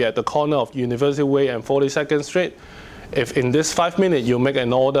Eats, maybe at the corner of University Way and 42nd Street, if in this 5 minutes you make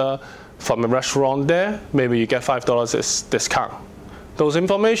an order from a restaurant there, maybe you get $5 discount. Those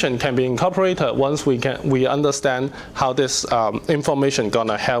information can be incorporated once we understand how this information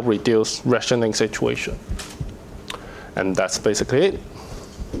gonna help reduce rationing situation. And that's basically it.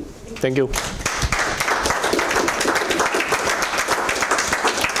 Thank you.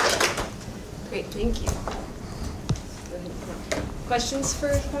 Great, thank you. Questions for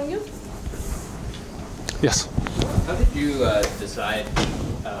Hongyu? Yes. How did you decide,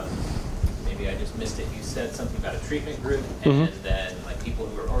 maybe I just missed it, you said something about a treatment group and then like people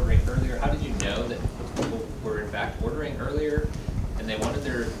who were ordering earlier. How did you know that people were in fact ordering earlier and they wanted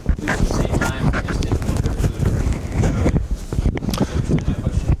their food at the same time, but just didn't want their food earlier?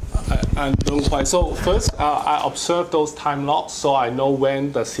 I don't quite. So first, I observe those time logs, so I know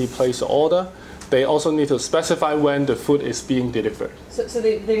when does he place the order. They also need to specify when the food is being delivered. So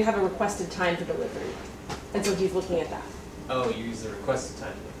they have a requested time for delivery, and so he's looking at that. Oh, you use the requested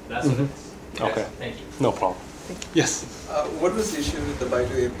time. That's what it is. Yes, Okay. Thank you. No problem. Yes. What was the issue with the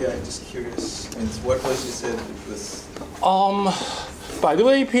Baidu API? Just curious. I mean, what was you said it was? Baidu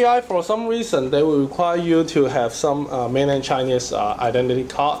API, for some reason, they will require you to have some mainland Chinese identity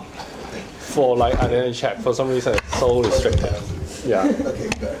card for like identity check. For some reason, it's so restricted. Yeah. Okay,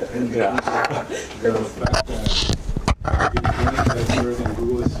 got it. And Yeah. The fact that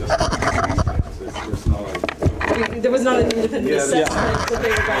Google is just there's no like There was not an independent assessment that they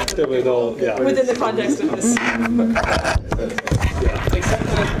were going to There we go. Yeah. within the context of this. Except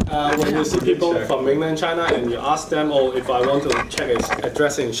that when you see people from mainland China and you ask them, oh, if I want to check his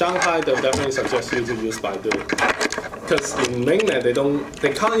address in Shanghai, they'll definitely suggest you to use Baidu. Because in mainland,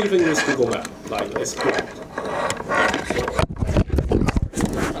 they can't even use Google Maps. Like it's blocked.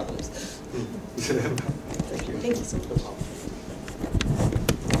 Thank you so much.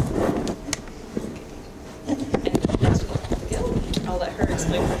 I'll let her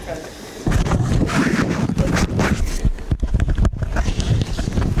explain her project.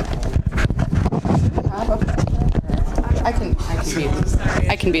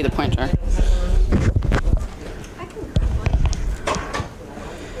 I can be the pointer.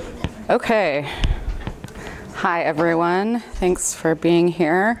 Okay. Hi, everyone. Thanks for being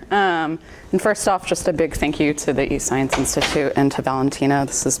here. And first off, just a big thank you to the eScience Institute and to Valentina.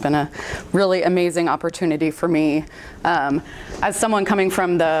 This has been a really amazing opportunity for me. As someone coming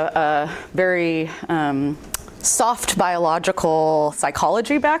from the very soft biological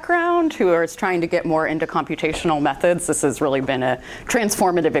psychology background who is trying to get more into computational methods, this has really been a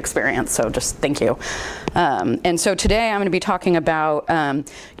transformative experience, so just thank you. And so today I'm going to be talking about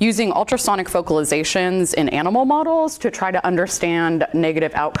using ultrasonic vocalizations in animal models to try to understand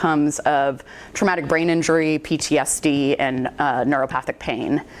negative outcomes of traumatic brain injury, PTSD, and neuropathic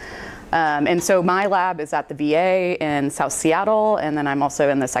pain. And so my lab is at the VA in South Seattle, and then I'm also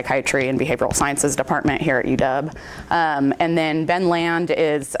in the Psychiatry and Behavioral Sciences department here at UW. And then Ben Land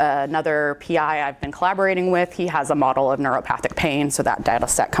is another PI I've been collaborating with. He has a model of neuropathic pain, so that data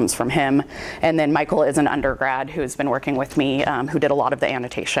set comes from him. And then Michael is an undergrad who's been working with me, who did a lot of the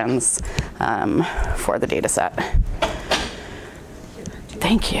annotations for the data set.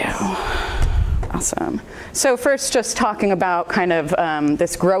 Thank you. Awesome. So first, just talking about kind of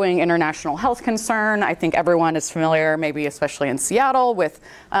this growing international health concern. I think everyone is familiar, maybe especially in Seattle, with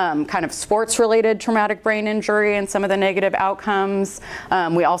kind of sports-related traumatic brain injury and some of the negative outcomes.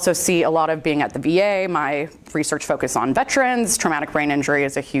 We also see a lot of being at the VA. My research focus on veterans. Traumatic brain injury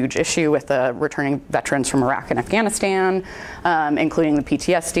is a huge issue with the returning veterans from Iraq and Afghanistan, including the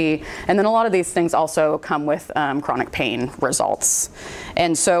PTSD. And then a lot of these things also come with chronic pain results.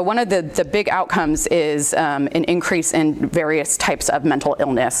 And so one of the big outcomes is an increase in various types of mental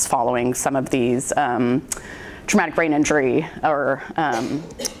illness following some of these traumatic brain injury or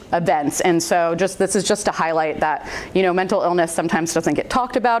events. And so this is just to highlight that, mental illness sometimes doesn't get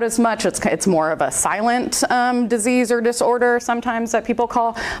talked about as much. It's more of a silent disease or disorder sometimes that people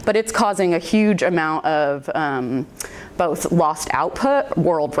call, but it's causing a huge amount of both lost output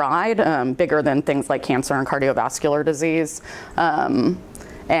worldwide, bigger than things like cancer and cardiovascular disease,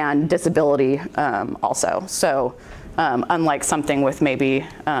 and disability also. So unlike something with maybe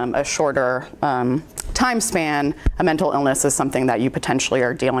a shorter time span, a mental illness is something that you potentially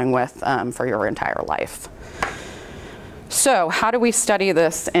are dealing with for your entire life. So how do we study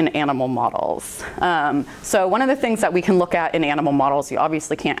this in animal models? So one of the things that we can look at in animal models, you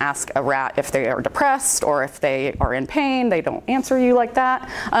obviously can't ask a rat if they are depressed or if they are in pain. They don't answer you like that.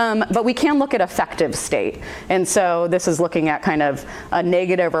 But we can look at affective state. And so this is looking at kind of a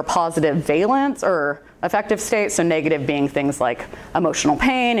negative or positive valence or affective state. So negative being things like emotional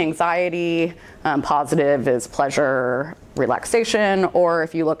pain, anxiety. Positive is pleasure, relaxation, or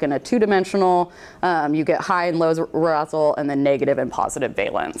if you look in a two-dimensional, you get high and low arousal, and then negative and positive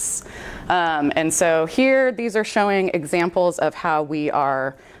valence. And so here, these are showing examples of how we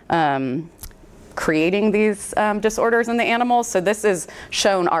are creating these disorders in the animals. So this is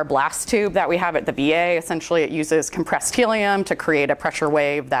shown our blast tube that we have at the VA. Essentially, it uses compressed helium to create a pressure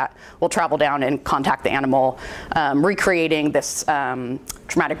wave that will travel down and contact the animal, recreating this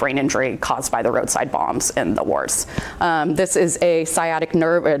traumatic brain injury caused by the roadside bombs in the wars. This is a sciatic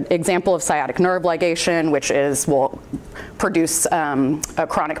nerve, an example of sciatic nerve ligation, which will produce a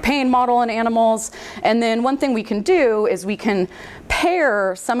chronic pain model in animals. And then one thing we can do is we can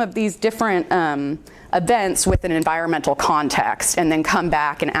pair some of these different events with an environmental context and then come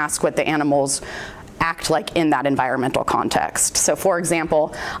back and ask what the animals act like in that environmental context. So for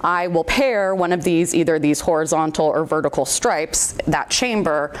example, I will pair one of these, either these horizontal or vertical stripes, that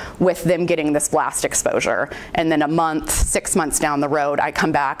chamber, with them getting this blast exposure. And then a month, 6 months down the road, I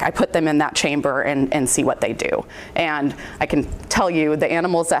come back, I put them in that chamber and see what they do. And I can tell you the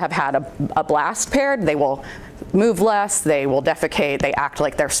animals that have had a blast paired, they will move less, they will defecate, they act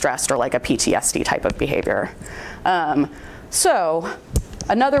like they're stressed or like a PTSD type of behavior. So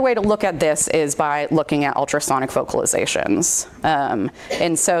another way to look at this is by looking at ultrasonic vocalizations.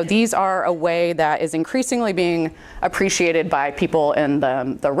 And so these are a way that is increasingly being appreciated by people in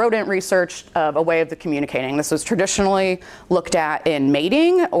the rodent research of a way of communicating. This was traditionally looked at in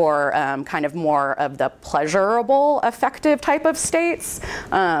mating or kind of more of the pleasurable, affective type of states.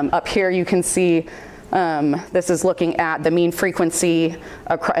 Up here you can see this is looking at the mean frequency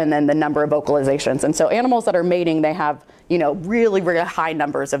and then the number of vocalizations. And so animals that are mating, they have really, really high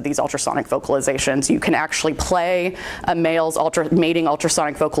numbers of these ultrasonic vocalizations. You can actually play a male's mating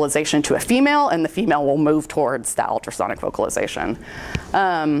ultrasonic vocalization to a female, and the female will move towards that ultrasonic vocalization.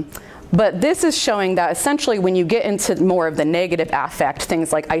 But this is showing that essentially when you get into more of the negative affect,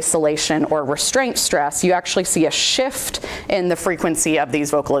 things like isolation or restraint stress, you actually see a shift in the frequency of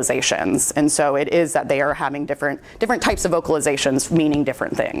these vocalizations. And so it is that they are having different types of vocalizations meaning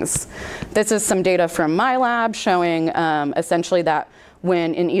different things. This is some data from my lab showing essentially that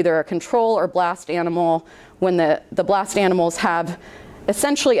when in either a control or blast animal, when the blast animals have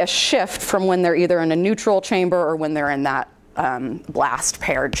essentially a shift from when they're either in a neutral chamber or when they're in that blast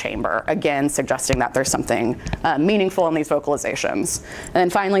paired chamber, again suggesting that there's something meaningful in these vocalizations. And then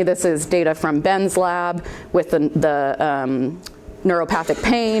finally, this is data from Ben's lab with the neuropathic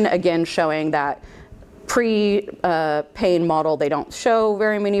pain, again showing that pre-pain model, they don't show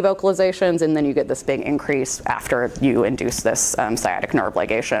very many vocalizations, and then you get this big increase after you induce this sciatic nerve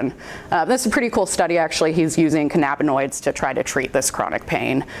ligation. This is a pretty cool study, actually. He's using cannabinoids to try to treat this chronic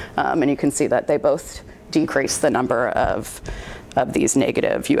pain, and you can see that they both decrease the number of these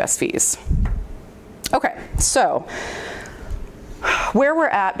negative USVs. Okay, so where we're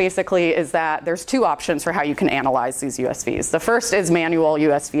at basically is that there's two options for how you can analyze these USVs. The first is manual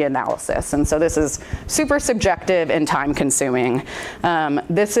USV analysis, and so this is super subjective and time consuming.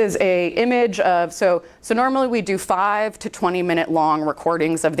 This is a image of, so normally we do 5 to 20 minute long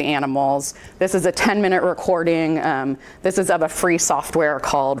recordings of the animals. This is a 10-minute recording. This is of a free software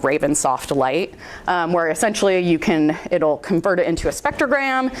called RavenSoft Lite, where essentially it'll convert it into a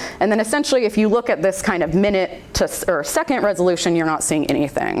spectrogram, and then essentially if you look at this kind of minute or second resolution, you're not seeing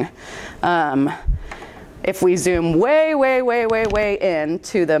anything. If we zoom way in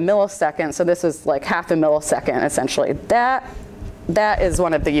to the millisecond, so this is like half a millisecond essentially, that is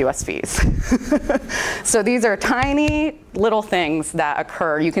one of the USVs. So these are tiny little things that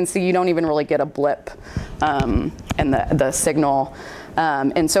occur. You can see you don't even really get a blip in the signal.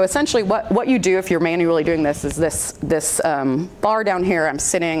 And so essentially what you do if you're manually doing this is this bar down here, I'm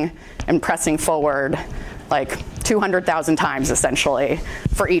sitting and pressing forward like 200,000 times essentially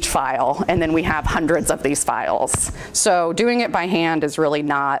for each file, and then we have hundreds of these files. So doing it by hand is really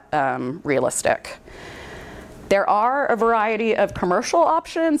not realistic. There are a variety of commercial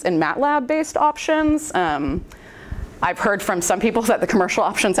options and MATLAB-based options. I've heard from some people that the commercial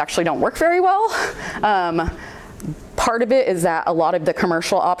options actually don't work very well. Part of it is that a lot of the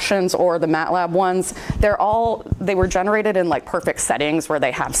commercial options or the MATLAB ones, they were generated in like perfect settings where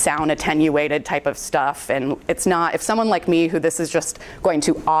they have sound attenuated type of stuff, and it's not, if someone like me who this is just going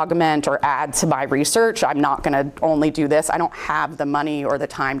to augment or add to my research, I'm not going to only do this. I don't have the money or the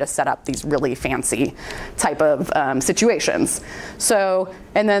time to set up these really fancy type of situations. So,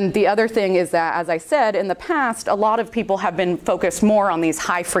 and then the other thing is that, as I said, in the past, a lot of people have been focused more on these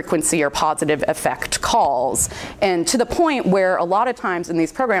high frequency or positive effect calls, and to the point where a lot of times in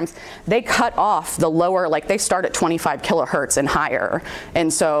these programs, they cut off the lower, like they start at 25 kilohertz and higher.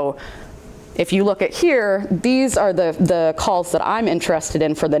 And so if you look at here, these are the calls that I'm interested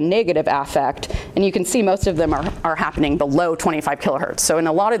in for the negative affect, and you can see most of them are happening below 25 kilohertz. So in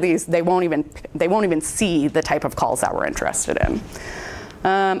a lot of these, they won't even see the type of calls that we're interested in.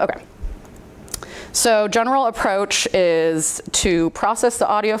 Okay. So general approach is to process the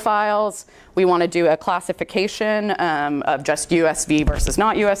audio files. We want to do a classification of just USV versus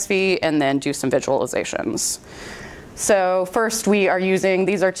not USV, and then do some visualizations. So first we are using,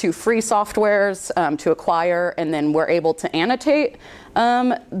 these are two free softwares to acquire, and then we're able to annotate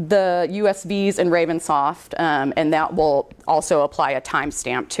the USVs in RavenSoft, and that will also apply a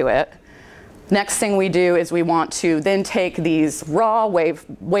timestamp to it. Next thing we do is we want to then take these raw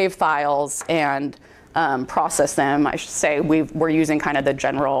wave files and process them. I should say we're using kind of the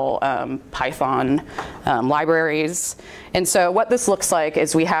general Python libraries. And so what this looks like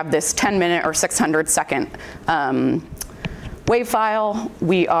is we have this 10-minute or 600-second wave file.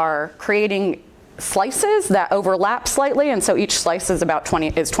 We are creating slices that overlap slightly, and so each slice is about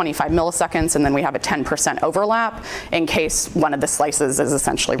 25 milliseconds, and then we have a 10% overlap in case one of the slices is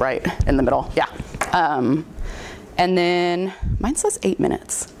essentially right in the middle. Yeah. And then mine says 8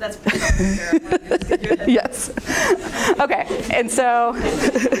 minutes. That's pretty fair. Yes. Okay. And so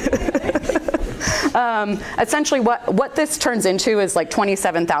essentially what this turns into is like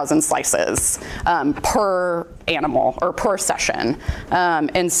 27,000 slices per animal or per session.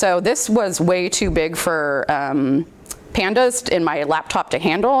 And so this was way too big for pandas in my laptop to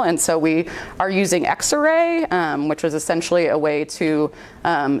handle, and so we are using Xarray, which is essentially a way to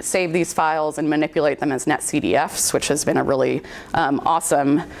save these files and manipulate them as netCDFs, which has been a really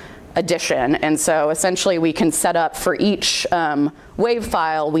awesome addition. And so essentially we can set up for each wave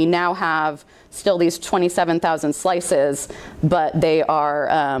file, we now have still these 27,000 slices, but they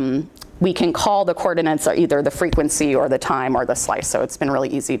are, we can call the coordinates are either the frequency or the time or the slice. So it's been really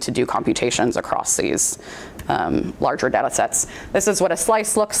easy to do computations across these larger data sets. This is what a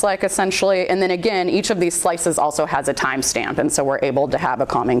slice looks like essentially. And then again, each of these slices also has a timestamp. And so we're able to have a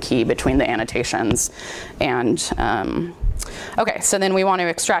common key between the annotations. And okay, so then we want to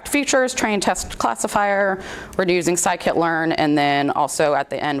extract features, train, test, classifier. We're using scikit-learn. And then also at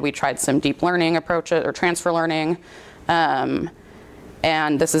the end, we tried some deep learning approaches or transfer learning.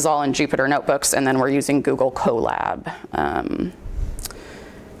 And this is all in Jupyter Notebooks, and then we're using Google Colab.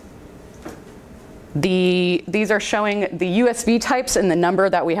 These are showing the USV types and the number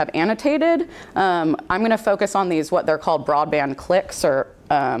that we have annotated. I'm going to focus on these, what they're called broadband clicks, or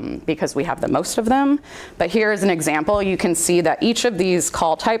because we have the most of them. But here is an example. You can see that each of these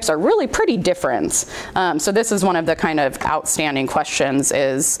call types are really pretty different. So this is one of the kind of outstanding questions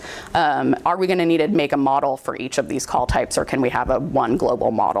is, are we going to need to make a model for each of these call types, or can we have one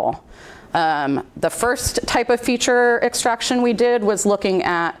global model? The first type of feature extraction we did was looking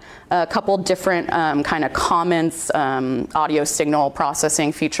at a couple different kind of comments, audio signal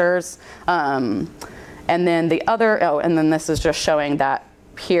processing features. And then the other, and then this is just showing that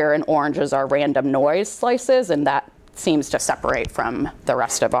here in oranges are random noise slices, and that seems to separate from the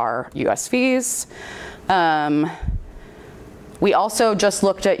rest of our USVs. We also just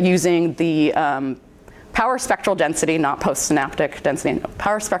looked at using the power spectral density, not postsynaptic density,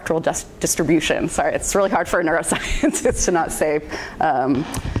 power spectral distribution. Sorry, it's really hard for a neuroscientist to not say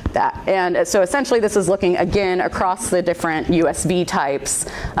that. And so essentially this is looking again across the different USV types,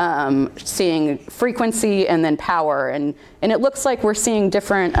 seeing frequency and then power. And it looks like we're seeing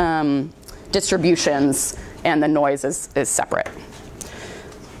different distributions, and the noise is separate.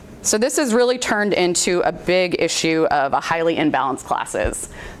 So this has really turned into a big issue of a highly imbalanced classes.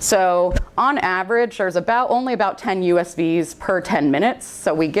 So on average, there's only about 10 USVs per 10 minutes.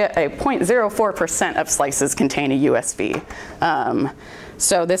 So we get a 0.04% of slices contain a USV.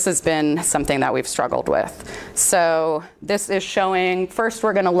 So this has been something that we've struggled with. So this is showing, first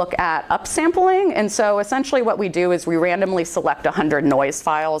we're going to look at upsampling. And so essentially what we do is we randomly select 100 noise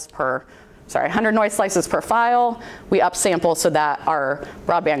slices per file. We upsample so that our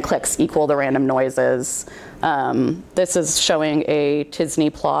broadband clicks equal the random noises. This is showing a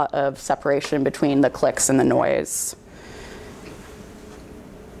t-SNE plot of separation between the clicks and the noise.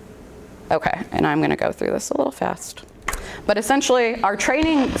 Okay, and I'm going to go through this a little fast. But essentially, our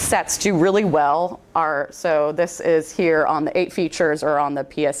training sets do really well. So this is here on the 8 features or on the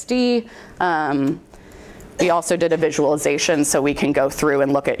PSD. We also did a visualization so we can go through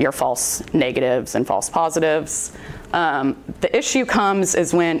and look at your false negatives and false positives. The issue comes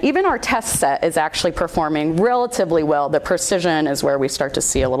is when even our test set is actually performing relatively well. The precision is where we start to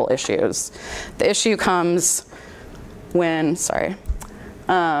see a little issues. The issue comes when,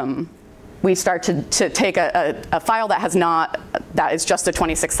 we start to take a file that is just a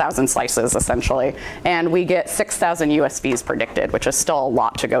 26,000 slices essentially, and we get 6,000 USVs predicted, which is still a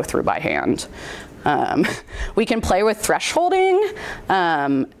lot to go through by hand. We can play with thresholding,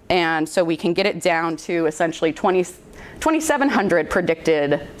 and so we can get it down to essentially 2,700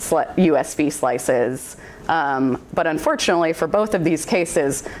 predicted USV slices. But unfortunately, for both of these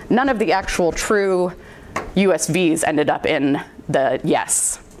cases, none of the actual true USVs ended up in the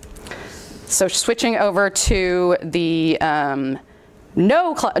yes. So switching over to the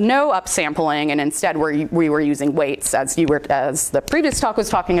no upsampling, and instead we were using weights as the previous talk was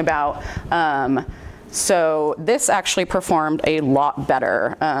talking about. So this actually performed a lot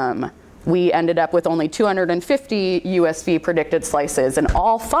better. We ended up with only 250 USV predicted slices, and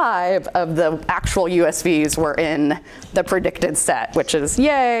all 5 of the actual USVs were in the predicted set, which is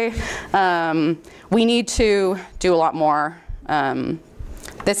yay. We need to do a lot more.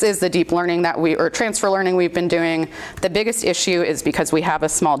 This is the deep learning or transfer learning we've been doing. The biggest issue is because we have a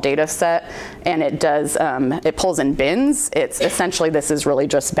small data set and it pulls in bins. It's essentially, this is really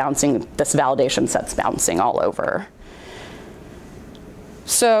just bouncing, this validation set's bouncing all over.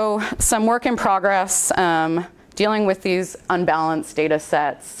 So some work in progress, dealing with these unbalanced data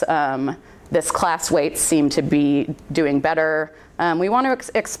sets. This class weights seem to be doing better. We want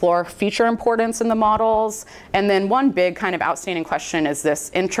to explore feature importance in the models. And then one big kind of outstanding question is this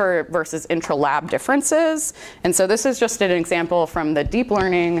inter versus intra-lab differences. And so this is just an example from the deep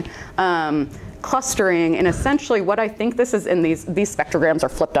learning clustering. And essentially what I think this is in these spectrograms are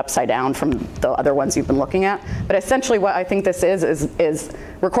flipped upside down from the other ones you've been looking at. But essentially what I think this is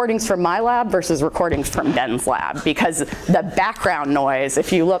recordings from my lab versus recordings from Ben's lab. Because the background noise,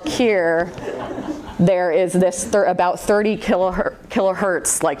 if you look here, there is this about 30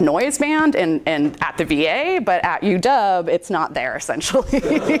 kilohertz like noise band and at the VA, but at UW, it's not there essentially.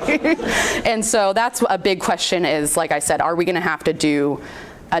 And so that's a big question is, like I said, are we gonna have to do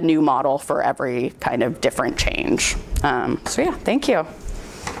a new model for every kind of different change? So yeah, thank you.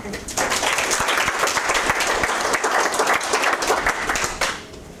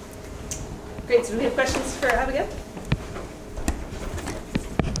 Great, so do we have questions for Abigail?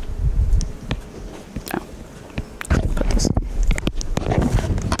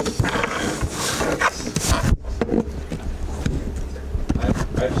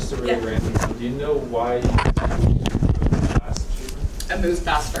 Do you know why you fast treatment? It moves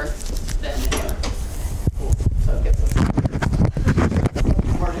faster than inhaler. So it gives us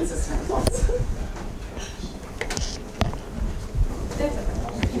more consistent results.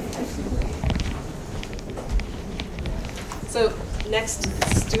 So next,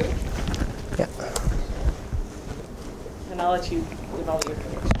 Stuart, Yeah. and I'll let you develop your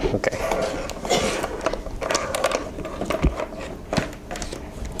presentation. Okay.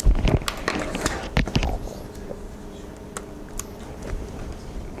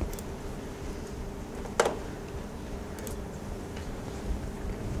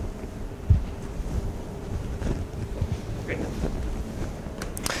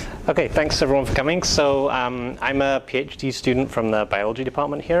 Okay, thanks everyone for coming. So I'm a PhD student from the biology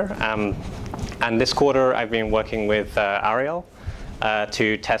department here. And this quarter I've been working with Ariel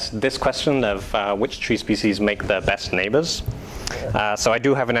to test this question of which tree species make the best neighbors. So I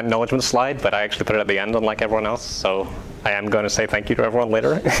do have an acknowledgement slide, but I actually put it at the end unlike everyone else. So I am going to say thank you to everyone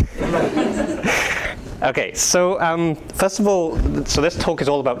later. Okay, so first of all, so this talk is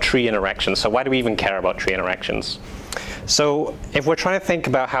all about tree interactions. So why do we even care about tree interactions? So if we're trying to think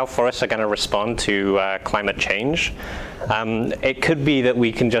about how forests are going to respond to climate change, it could be that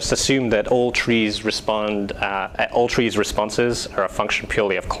we can just assume that all trees' responses are a function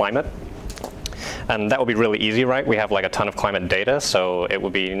purely of climate. And that would be really easy, right? We have like a ton of climate data, so it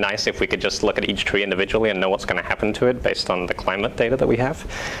would be nice if we could just look at each tree individually and know what's going to happen to it based on the climate data that we have.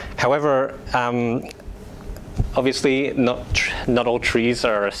 However, obviously, not all trees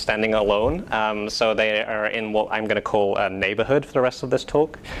are standing alone, so they are in what I'm going to call a neighborhood for the rest of this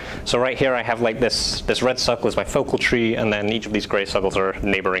talk. So right here I have like this red circle is my focal tree, and then each of these gray circles are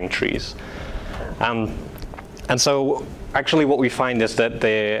neighboring trees. And so actually what we find is that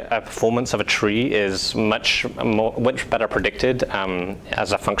the performance of a tree is much better predicted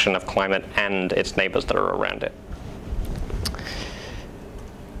as a function of climate and its neighbors that are around it.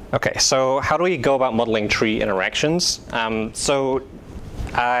 Okay, so how do we go about modeling tree interactions?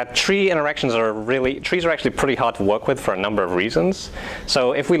 Tree interactions trees are actually pretty hard to work with for a number of reasons.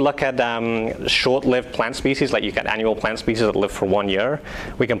 So if we look at short-lived plant species, like you get annual plant species that live for 1 year,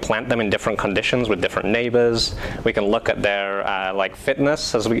 we can plant them in different conditions with different neighbors. We can look at their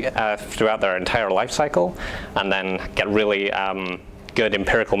fitness throughout their entire life cycle, and then get really good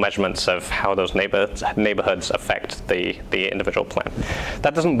empirical measurements of how those neighborhoods affect the individual plant.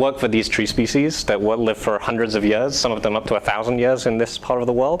 That doesn't work for these tree species that will live for hundreds of years, some of them up to 1,000 years in this part of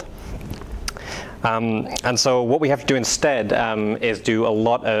the world. And so what we have to do instead is get a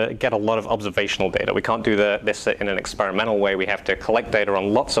lot of observational data. We can't do this in an experimental way. We have to collect data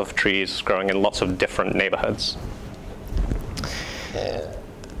on lots of trees growing in lots of different neighborhoods.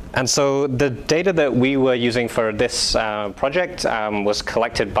 And so the data that we were using for this project was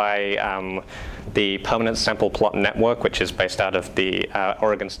collected by the Permanent Sample Plot Network, which is based out of the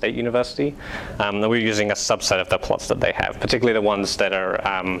Oregon State University. And we're using a subset of the plots that they have, particularly the ones that are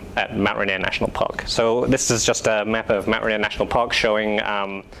at Mount Rainier National Park. So this is just a map of Mount Rainier National Park showing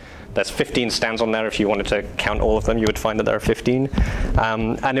there's 15 stands on there. If you wanted to count all of them, you would find that there are 15.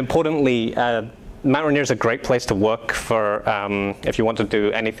 And importantly, Mount Rainier is a great place to work for if you want to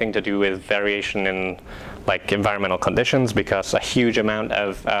do anything to do with variation in environmental conditions, because there's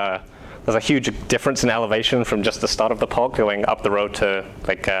a huge difference in elevation from just the start of the park going up the road to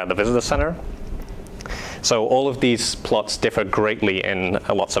the visitor center. So all of these plots differ greatly in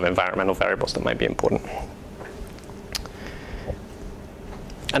lots of environmental variables that might be important.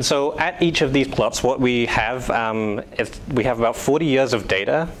 And so at each of these plots, what we have is we have about 40 years of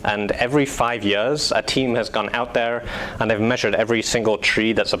data, and every 5 years, a team has gone out there and they've measured every single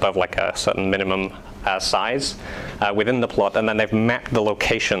tree that's above a certain minimum size within the plot, and then they've mapped the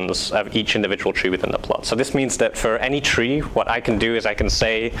locations of each individual tree within the plot. So this means that for any tree, what I can do is I can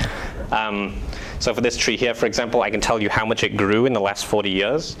say, so for this tree here, for example, I can tell you how much it grew in the last 40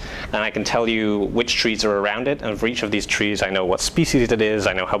 years, and I can tell you which trees are around it, and for each of these trees, I know what species it is,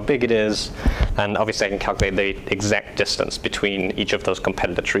 I know how big it is, and obviously I can calculate the exact distance between each of those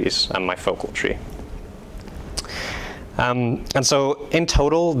competitor trees and my focal tree. And so in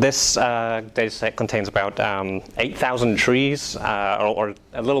total, this data set contains about 8,000 trees, or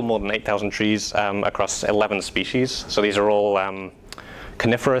a little more than 8,000 trees across 11 species. So these are all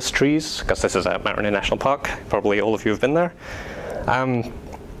coniferous trees, because this is at Mount Rainier National Park. Probably all of you have been there. And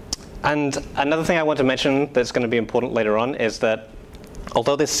another thing I want to mention that's going to be important later on is that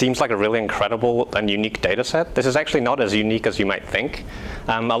although this seems like a really incredible and unique data set, this is actually not as unique as you might think.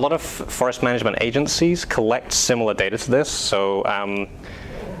 A lot of forest management agencies collect similar data to this, so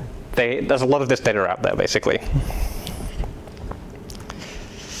there's a lot of this data out there, basically.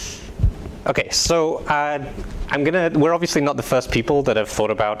 Okay, so we're obviously not the first people that have thought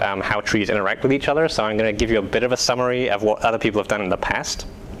about how trees interact with each other, so I'm going to give you a bit of a summary of what other people have done in the past.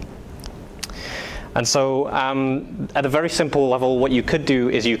 And so at a very simple level, what you could do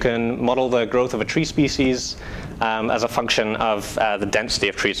is you can model the growth of a tree species as a function of the density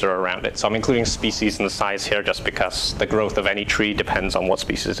of trees that are around it. So I'm including species in the size here just because the growth of any tree depends on what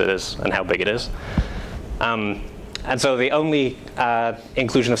species it is and how big it is. And so the only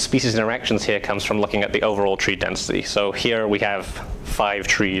inclusion of species interactions here comes from looking at the overall tree density. So here we have 5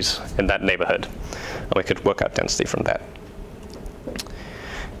 trees in that neighborhood, and we could work out density from that.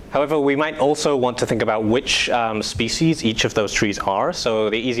 However, we might also want to think about which species each of those trees are. So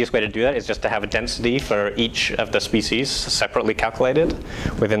the easiest way to do that is just to have a density for each of the species separately calculated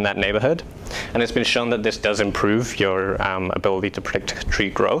within that neighborhood. And it's been shown that this does improve your ability to predict tree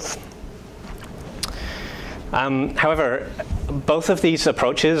growth. However, both of these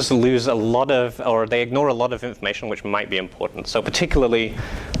approaches lose a lot of, or they ignore a lot of information which might be important. So particularly,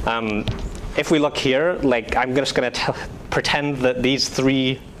 if we look here, like I'm just going to pretend that these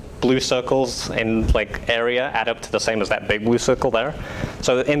 3 blue circles in like area add up to the same as that big blue circle there.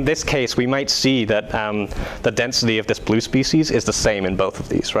 So in this case, we might see that the density of this blue species is the same in both of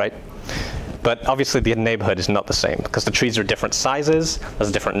these, right? But obviously the neighborhood is not the same because the trees are different sizes, there's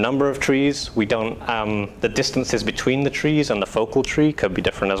a different number of trees. We don't, the distances between the trees and the focal tree could be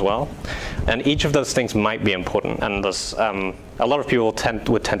different as well. And each of those things might be important, and there's, a lot of people would tend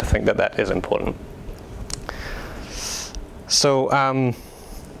to think that that is important. So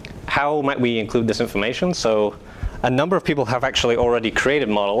how might we include this information? So a number of people have actually already created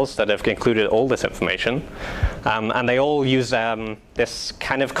models that have included all this information. And they all use this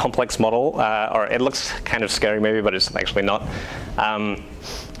kind of complex model, or it looks kind of scary maybe, but it's actually not.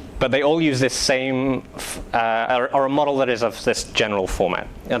 But they all use this same, or a model that is of this general format.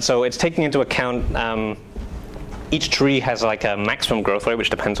 And so it's taking into account, each tree has like a maximum growth rate,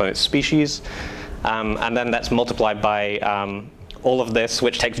 which depends on its species. And then that's multiplied by all of this,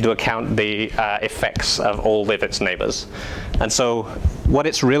 which takes into account the effects of all of its neighbors. And so what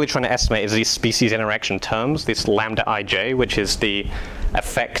it's really trying to estimate is these species interaction terms, this lambda ij, which is the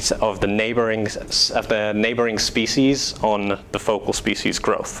effect of the neighboring species on the focal species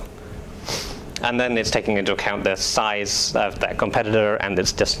growth. And then it's taking into account the size of that competitor and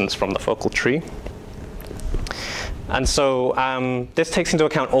its distance from the focal tree. And so this takes into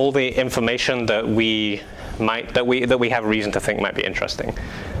account all the information that we have reason to think might be interesting.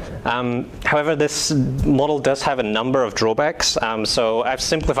 However, this model does have a number of drawbacks. So I've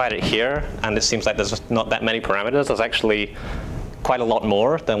simplified it here, and it seems like there's not that many parameters. There's actually quite a lot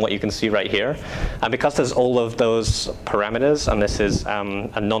more than what you can see right here. And because there's all of those parameters, and this is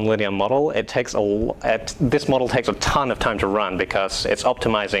a nonlinear model, this model takes a ton of time to run because it's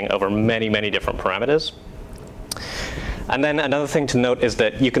optimizing over many, many different parameters. And then another thing to note is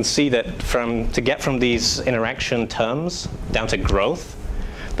that you can see that to get from these interaction terms down to growth,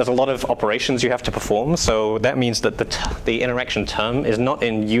 there's a lot of operations you have to perform. So that means that the interaction term is not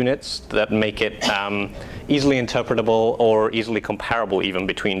in units that make it easily interpretable or easily comparable even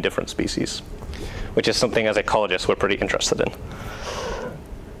between different species, which is something as ecologists we're pretty interested in.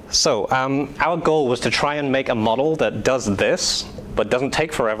 So our goal was to try and make a model that does this, but doesn't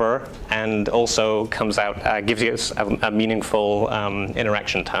take forever, and also comes out, gives you a meaningful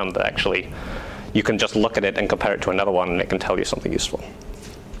interaction term that actually you can just look at it and compare it to another one, and it can tell you something useful.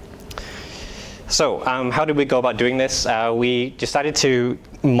 So how did we go about doing this? We decided to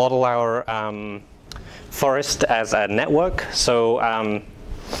model our forest as a network. So,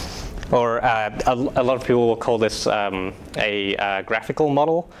 or a lot of people will call this a graphical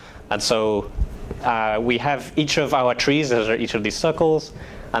model. And so we have each of our trees, those are each of these circles,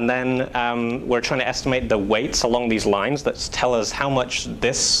 and then we're trying to estimate the weights along these lines that tell us how much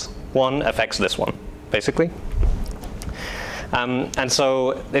this one affects this one, basically. And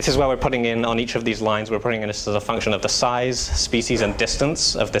so this is where we're putting in on each of these lines, we're putting in this as a function of the size, species, and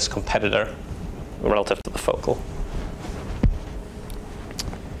distance of this competitor relative to the focal.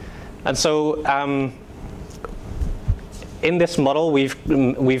 And so in this model,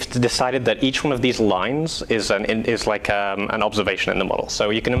 we've decided that each one of these lines is like an observation in the model.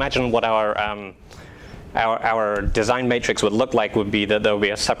 So you can imagine what our design matrix would look like would be that there would be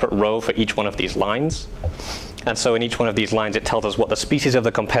a separate row for each one of these lines. And so in each one of these lines, it tells us what the species of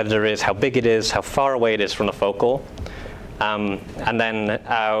the competitor is, how big it is, how far away it is from the focal. And then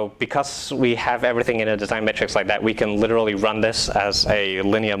because we have everything in a design matrix like that, we can literally run this as a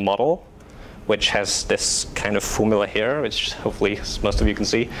linear model, which has this kind of formula here, which hopefully most of you can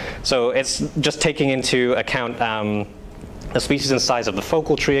see. So it's just taking into account the species and size of the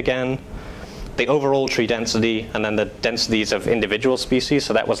focal tree again, the overall tree density and then the densities of individual species.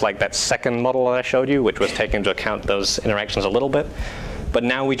 So that was like that second model that I showed you, which was taking into account those interactions a little bit. But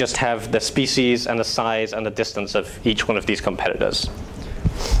now we just have the species and the size and the distance of each one of these competitors.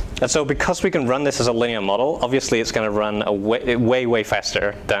 And so because we can run this as a linear model, obviously it's going to run way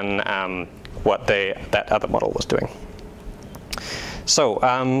faster than what that other model was doing. So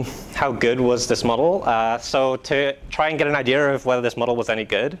how good was this model? So to try and get an idea of whether this model was any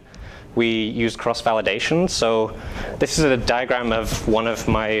good, we used cross-validation. So this is a diagram of one of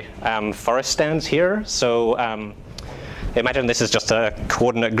my forest stands here. So imagine this is just a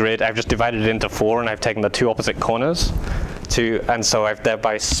coordinate grid. I've just divided it into 4, and I've taken the 2 opposite corners. And so I've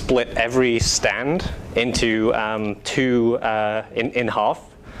thereby split every stand into in half.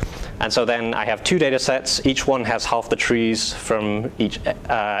 And so then I have 2 data sets. Each one has half the trees from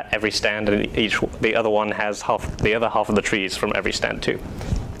every stand, and the other one has the other half of the trees from every stand too.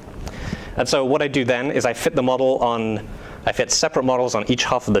 And so what I do then is I fit separate models on each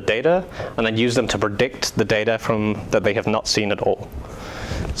half of the data, and then use them to predict the data that they have not seen at all.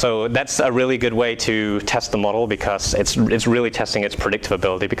 So that's a really good way to test the model, because it's really testing its predictive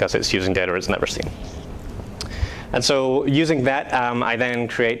ability, because it's using data it's never seen. And so using that, I then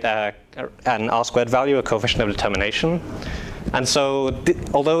create an R-squared value, a coefficient of determination. And so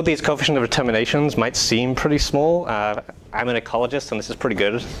although these coefficient of determinations might seem pretty small, I'm an ecologist, and this is pretty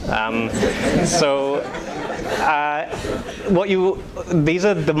good. These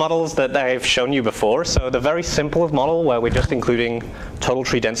are the models that I've shown you before. So the very simple model where we're just including total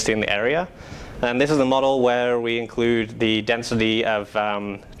tree density in the area. And this is the model where we include the density of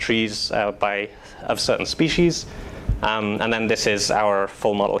trees of certain species. And then this is our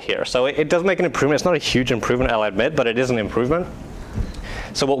full model here. So it does make an improvement. It's not a huge improvement, I'll admit, but it is an improvement.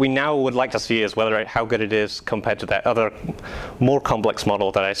 So what we now would like to see is how good it is compared to that other more complex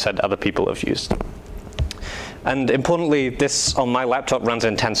model that I said other people have used. And importantly, this on my laptop runs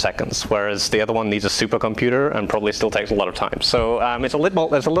in 10 seconds, whereas the other one needs a supercomputer and probably still takes a lot of time. So it's a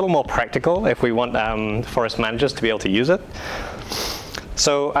little more practical if we want forest managers to be able to use it.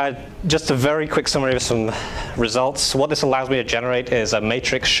 So just a very quick summary of some results. What this allows me to generate is a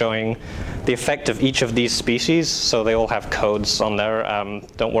matrix showing the effect of each of these species. So they all have codes on there.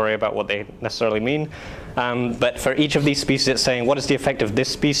 Don't worry about what they necessarily mean. But for each of these species, it's saying what is the effect of this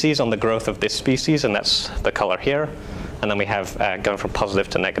species on the growth of this species, and that's the color here. And then we have going from positive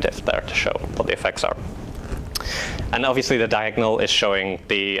to negative there to show what the effects are. And obviously the diagonal is showing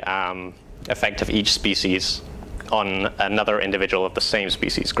the effect of each species on another individual of the same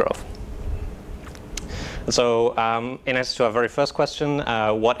species growth. So in answer to our very first question,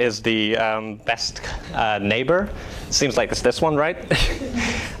 what is the best neighbor? Seems like it's this one, right?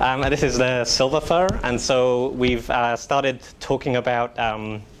 And this is the silver fir. And so we've started talking about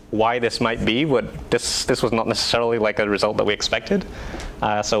why this might be. This was not necessarily like a result that we expected.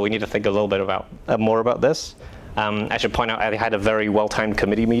 So we need to think a little bit more about this. I should point out I had a very well-timed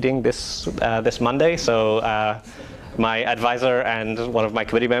committee meeting this Monday. So my advisor and one of my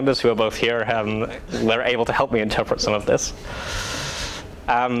committee members, who are both here, were able to help me interpret some of this.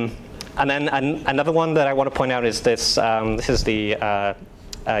 And then another one that I want to point out is this. This is the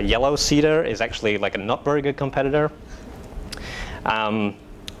yellow cedar is actually like a not very good competitor.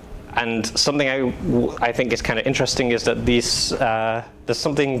 And something I think is kind of interesting is that there's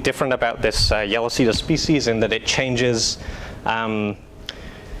something different about this yellow cedar species in that it changes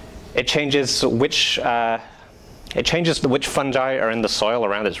which fungi are in the soil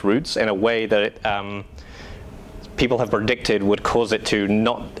around its roots in a way that people have predicted would cause it to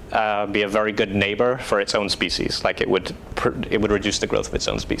not be a very good neighbor for its own species. Like it would reduce the growth of its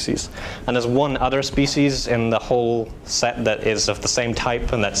own species. And there's one other species in the whole set that is of the same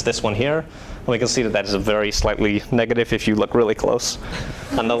type, and that's this one here. And we can see that is a very slightly negative if you look really close.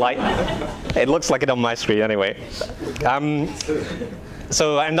 And the light, it looks like it on my screen anyway.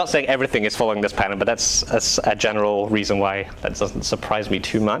 So I'm not saying everything is following this pattern, but that's a general reason why that doesn't surprise me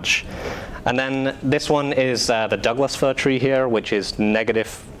too much. And then this one is the Douglas fir tree here, which is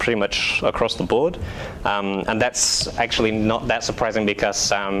negative pretty much across the board. And that's actually not that surprising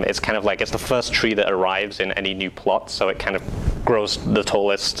because it's kind of like it's the first tree that arrives in any new plot, so it kind of grows the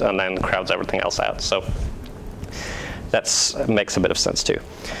tallest and then crowds everything else out. So that makes a bit of sense too.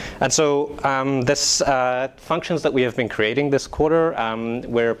 And so this functions that we have been creating this quarter,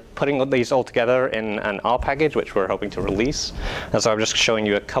 we're putting these all together in an R package, which we're hoping to release. And so I'm just showing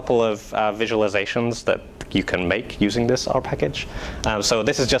you a couple of visualizations that you can make using this R package. So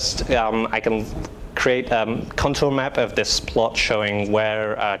this is just, I can create a contour map of this plot showing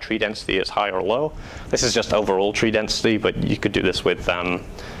where tree density is high or low. This is just overall tree density, but you could do this with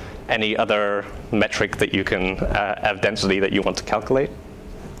any other metric that you can have density that you want to calculate.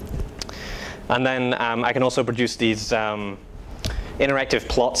 And then I can also produce these interactive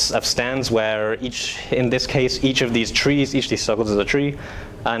plots of stands where in this case, each of these trees, each of these circles is a tree,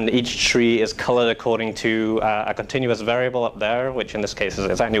 and each tree is colored according to a continuous variable up there, which in this case is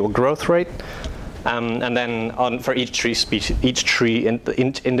its annual growth rate. And then for each tree species,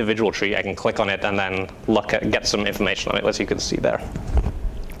 individual tree, I can click on it and then get some information on it, as you can see there.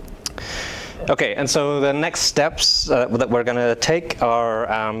 Okay, and so the next steps that we're going to take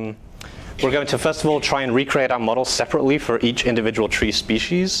are we're going to first of all try and recreate our model separately for each individual tree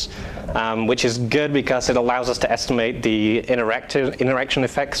species, which is good because it allows us to estimate the interaction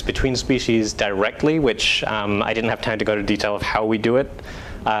effects between species directly, which I didn't have time to go into detail of how we do it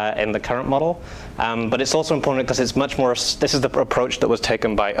in the current model. But it's also important because it's much more, this is the approach that was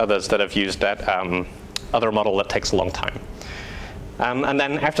taken by others that have used that other model that takes a long time. And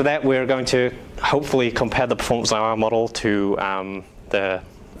then after that, we're going to hopefully compare the performance of our model to the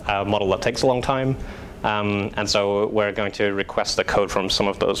model that takes a long time. And so we're going to request the code from some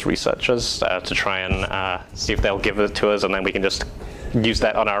of those researchers to try and see if they'll give it to us, and then we can just use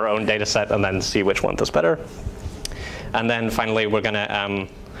that on our own data set and then see which one does better. And then finally, we're going to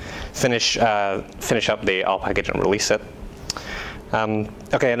finish up the R package and release it.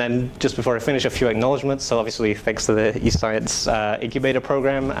 Okay, and then just before I finish, a few acknowledgements. So obviously, thanks to the eScience Incubator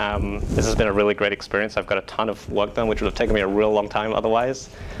program, this has been a really great experience. I've got a ton of work done, which would have taken me a real long time otherwise.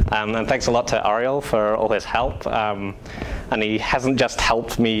 And thanks a lot to Ariel for all his help. And he hasn't just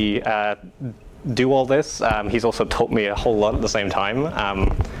helped me do all this, he's also taught me a whole lot at the same time.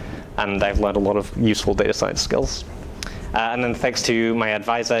 And I've learned a lot of useful data science skills. And then thanks to my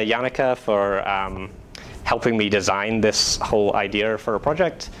advisor, Yannicka, for helping me design this whole idea for a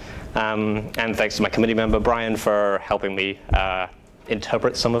project. And thanks to my committee member, Brian, for helping me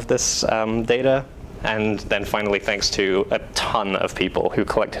interpret some of this data. And then finally, thanks to a ton of people who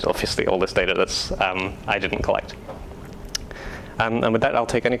collected, obviously, all this data that's I didn't collect. And with that, I'll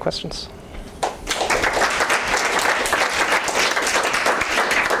take any questions.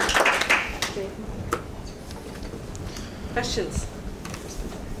 Questions?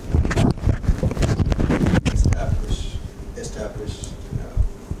 Establish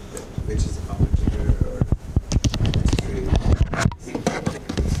which is the competitor, or which tree,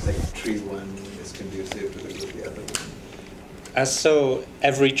 like tree one is conducive to the other one. So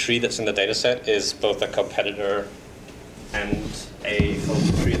every tree that's in the data set is both a competitor and a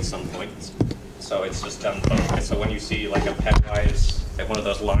filter tree at some point. So it's just done both. So when you see like a pairwise, like one of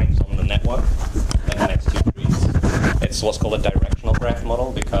those lines on the network that connects two trees, it's what's called a directional graph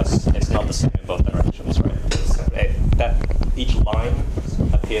model because it's not the same in both directions, right? Each line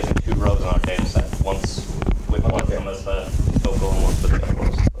appears in two rows in our data set, once with one of them as the focal and one for the other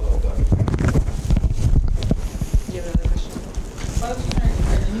rows. You have another question? Well, I was wondering,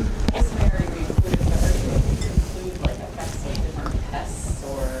 in this scenario, would it better to include like effects of different pests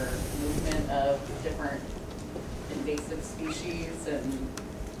or movement of different invasive species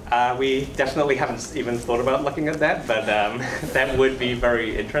and we definitely haven't even thought about looking at that, but that would be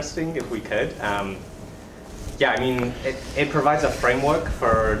very interesting if we could. Yeah, I mean, it provides a framework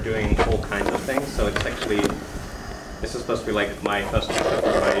for doing all kinds of things. So it's actually, this is supposed to be like my first chapter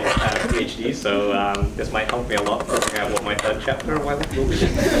for my PhD, so this might help me a lot figuring out what my third chapter will be.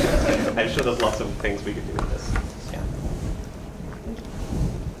 I'm sure there's lots of things we could do with this. Yeah.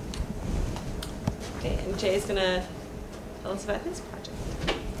 Okay, and Jay's going to tell us about his project.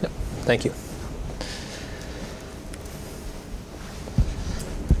 Yep. Thank you.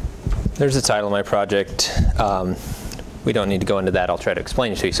 There's the title of my project. We don't need to go into that. I'll try to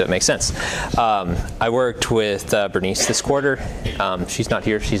explain it to you so it makes sense. I worked with Bernice this quarter. She's not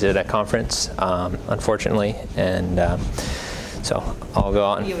here. She's at a conference, unfortunately. And so I'll go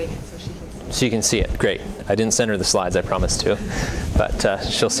on. So you can see it. Great. I didn't send her the slides, I promised to. But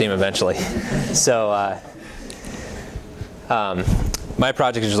she'll see them eventually. So my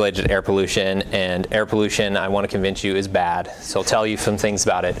project is related to air pollution, and air pollution, I want to convince you, is bad. So I'll tell you some things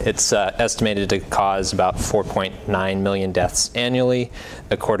about it. It's estimated to cause about 4.9 million deaths annually,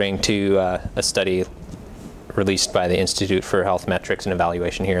 according to a study released by the Institute for Health Metrics and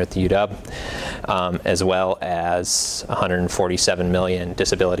Evaluation here at the UW, as well as 147 million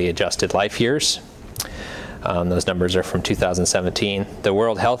disability-adjusted life years. Those numbers are from 2017. The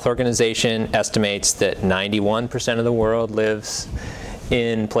World Health Organization estimates that 91% of the world lives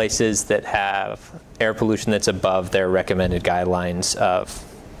in places that have air pollution that's above their recommended guidelines of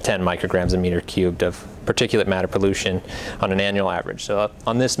 10 micrograms a meter cubed of particulate matter pollution on an annual average. So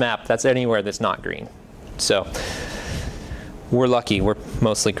on this map, that's anywhere that's not green. So we're lucky. We're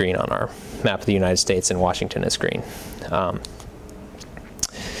mostly green on our map of the United States, and Washington is green.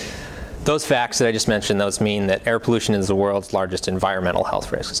 Those facts that I just mentioned, those mean that air pollution is the world's largest environmental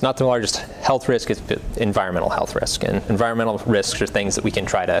health risk. It's not the largest health risk, it's environmental health risk. And environmental risks are things that we can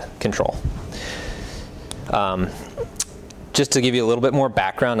try to control. Just to give you a little bit more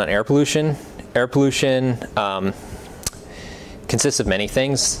background on air pollution consists of many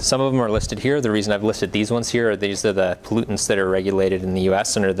things. Some of them are listed here. The reason I've listed these ones here are these are the pollutants that are regulated in the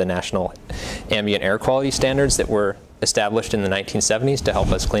US under the National Ambient Air Quality Standards that were established in the 1970s to help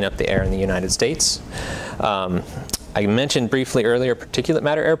us clean up the air in the United States. I mentioned briefly earlier particulate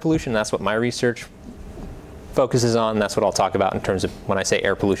matter air pollution. That's what my research focuses on. That's what I'll talk about in terms of when I say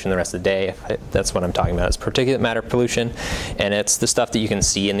air pollution the rest of the day. That's what I'm talking about. It's particulate matter pollution, and it's the stuff that you can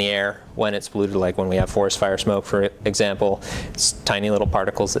see in the air when it's polluted, like when we have forest fire smoke, for example. It's tiny little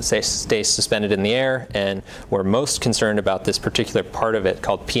particles that stay suspended in the air, and we're most concerned about this particular part of it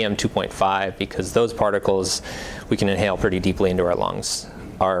called PM 2.5 because those particles we can inhale pretty deeply into our lungs.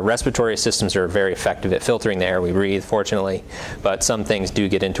 Our respiratory systems are very effective at filtering the air we breathe, fortunately, but some things do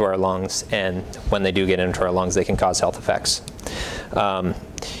get into our lungs, and when they do get into our lungs, they can cause health effects.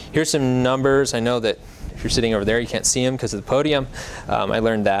 Here's some numbers. I know that if you're sitting over there, you can't see them because of the podium. I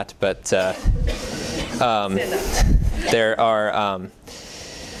learned that, but there are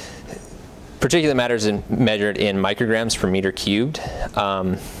particulate matters measured in micrograms per meter cubed.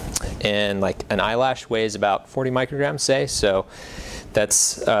 And like an eyelash weighs about 40 micrograms, say. So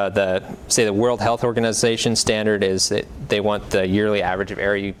that's the World Health Organization standard is that they want the yearly average of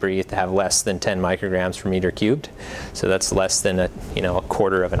air you breathe to have less than 10 micrograms per meter cubed. So that's less than a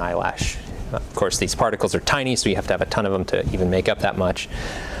quarter of an eyelash. Of course, these particles are tiny, so you have to have a ton of them to even make up that much.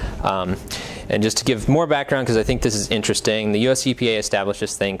 And just to give more background, because I think this is interesting, the US EPA established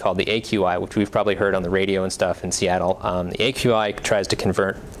this thing called the AQI, which we've probably heard on the radio and stuff in Seattle. The AQI tries to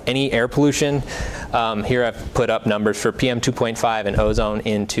convert any air pollution. Here I've put up numbers for PM 2.5 and ozone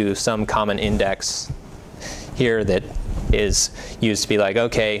into some common index here that is used to be like,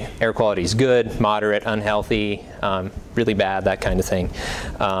 okay, air quality is good, moderate, unhealthy, really bad, that kind of thing.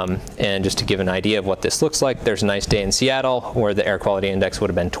 And just to give an idea of what this looks like, there's a nice day in Seattle where the air quality index would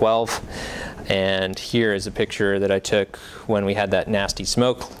have been 12. And here is a picture that I took when we had that nasty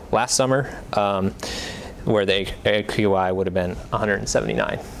smoke last summer, where the AQI would have been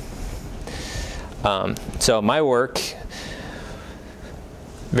 179. So my work,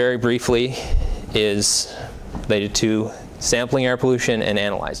 very briefly, is related to sampling air pollution and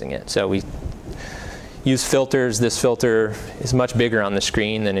analyzing it. So we use filters. This filter is much bigger on the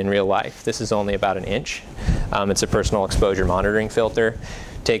screen than in real life. This is only about an inch. It's a personal exposure monitoring filter.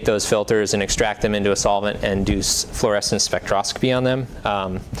 Take those filters and extract them into a solvent and do fluorescence spectroscopy on them.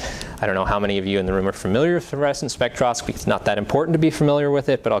 I don't know how many of you in the room are familiar with fluorescence spectroscopy. It's not that important to be familiar with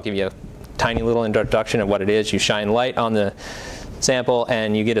it, but I'll give you a tiny little introduction of what it is. You shine light on the sample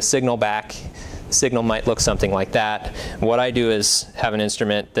and you get a signal back. The signal might look something like that. What I do is have an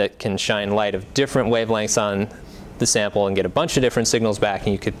instrument that can shine light of different wavelengths on the sample and get a bunch of different signals back,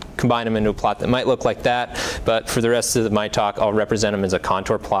 and you could combine them into a plot that might look like that, but for the rest of my talk I'll represent them as a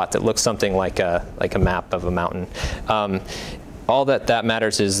contour plot that looks something like a map of a mountain. All that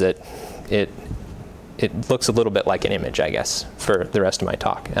matters is that it looks a little bit like an image, I guess, for the rest of my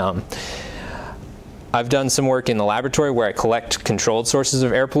talk. I've done some work in the laboratory where I collect controlled sources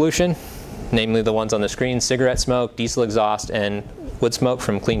of air pollution, namely the ones on the screen: cigarette smoke, diesel exhaust, and wood smoke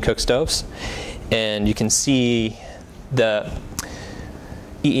from clean cook stoves. And you can see the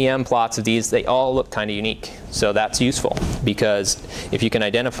EEM plots of these. They all look kind of unique. So that's useful, because if you can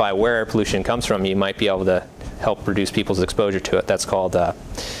identify where air pollution comes from, you might be able to help reduce people's exposure to it. That's called,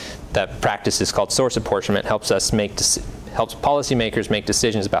 that practice is called source apportionment. Helps policymakers make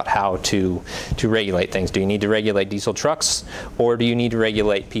decisions about how to regulate things. Do you need to regulate diesel trucks, or do you need to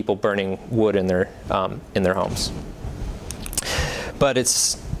regulate people burning wood in their homes? But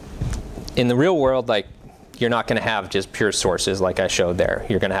it's in the real world, like, you're not going to have just pure sources like I showed there.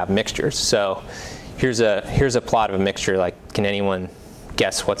 You're going to have mixtures. So here's a plot of a mixture. Like, can anyone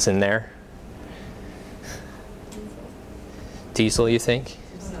guess what's in there? Diesel, you think?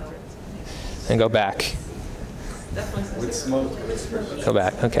 And go back. Wood smoke. Go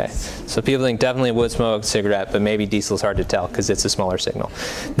back. Okay. So people think definitely wood smoke, cigarette, but maybe diesel's hard to tell because it's a smaller signal.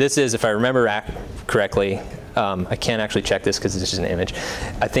 This is, if I remember correctly, I can't actually check this because it's just an image.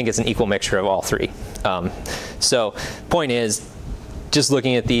 I think it's an equal mixture of all three. So point is, just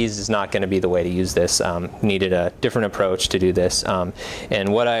looking at these is not going to be the way to use this. Needed a different approach to do this.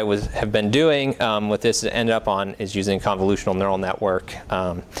 And what I have been doing with this ended up on is using convolutional neural network.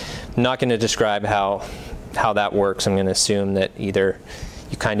 I'm not going to describe how how that works, I'm going to assume that either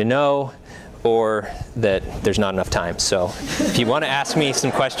you kind of know or that there's not enough time. So if you want to ask me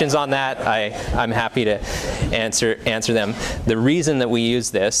some questions on that, I'm happy to answer them. The reason that we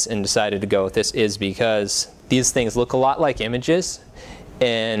use this and decided to go with this is because these things look a lot like images.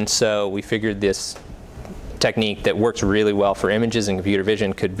 And so we figured this technique that works really well for images and computer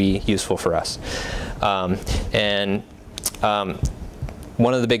vision could be useful for us.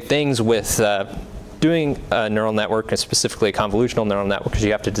 One of the big things with doing a neural network, and specifically a convolutional neural network, is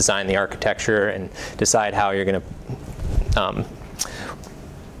you have to design the architecture and decide how you're going to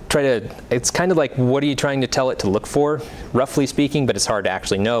it's kind of like, what are you trying to tell it to look for, roughly speaking, but it's hard to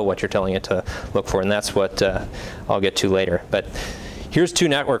actually know what you're telling it to look for, and that's what I'll get to later. But here's two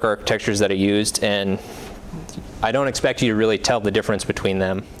network architectures that I used, and I don't expect you to really tell the difference between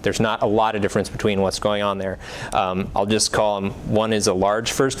them. There's not a lot of difference between what's going on there. I'll just call them, one is a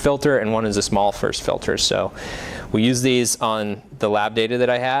large first filter and one is a small first filter. So we used these on the lab data that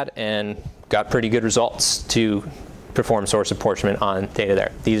I had and got pretty good results to perform source apportionment on data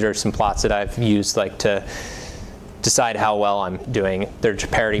there. These are some plots that I've used to decide how well I'm doing. They're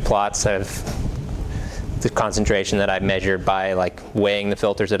parity plots of the concentration that I've measured by weighing the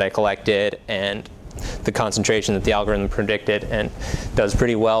filters that I collected and the concentration that the algorithm predicted, and does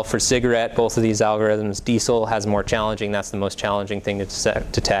pretty well for cigarette. Both of these algorithms, diesel has more challenging, that's the most challenging thing to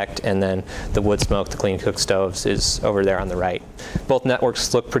detect, and then the wood smoke, the clean cook stoves, is over there on the right. Both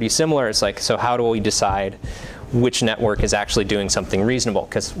networks look pretty similar. It's so how do we decide which network is actually doing something reasonable?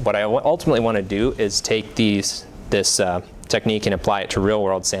 Because what I ultimately want to do is take this technique and apply it to real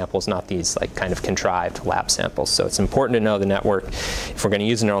world samples, not these kind of contrived lab samples. So it's important to know the network, if we're going to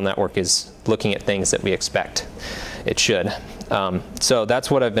use a neural network, is looking at things that we expect it should. So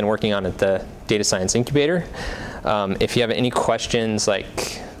that's what I've been working on at the Data Science Incubator. If you have any questions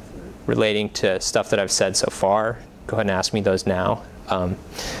relating to stuff that I've said so far, go ahead and ask me those now. Then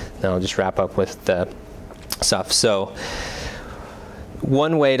I'll just wrap up with the stuff. So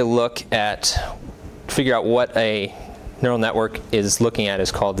one way to figure out what a neural network is looking at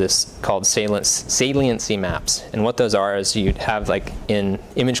is called saliency maps. And what those are is you'd have in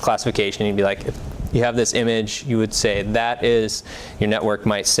image classification, you'd be if you have this image, you would say that is, your network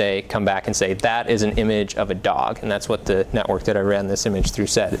might come back and say that is an image of a dog. And that's what the network that I ran this image through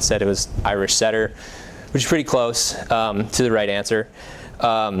said. It said it was Irish setter, which is pretty close to the right answer.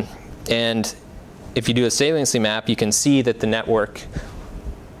 And if you do a saliency map, you can see that the network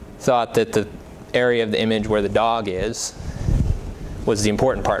thought that the area of the image where the dog was the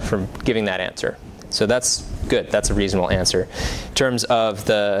important part for giving that answer. So that's good. That's a reasonable answer. In terms of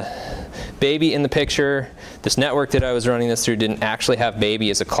the baby in the picture, this network that I was running this through didn't actually have baby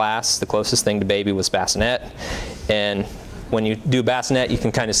as a class. The closest thing to baby was bassinet. And when you do bassinet, you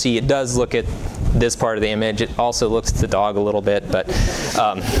can kind of see it does look at this part of the image. It also looks at the dog a little bit, but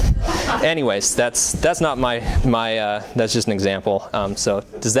anyways, that's not that's just an example. So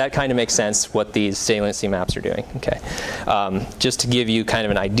does that kind of make sense what these saliency maps are doing? Okay. Just to give you kind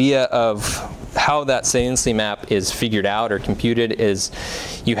of an idea of how that saliency map is figured out or computed is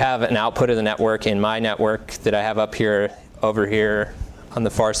you have an output of the network. In my network that I have up here, over here on the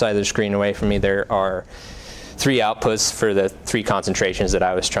far side of the screen away from me, there are 3 outputs for the 3 concentrations that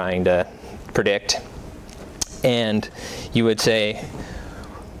I was trying to predict. And you would say,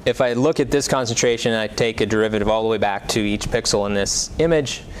 if I look at this concentration and I take a derivative all the way back to each pixel in this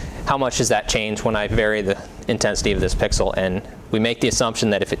image, how much does that change when I vary the intensity of this pixel? And we make the assumption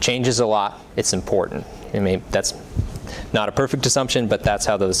that if it changes a lot, it's important. That's not a perfect assumption, but that's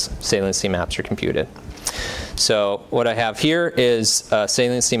how those saliency maps are computed. So what I have here is a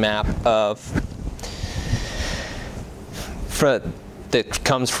saliency map that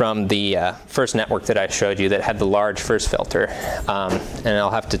comes from the first network that I showed you that had the large first filter. And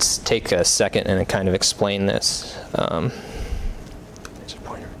I'll have to take a second and kind of explain this.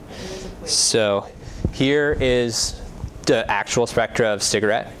 So here is the actual spectra of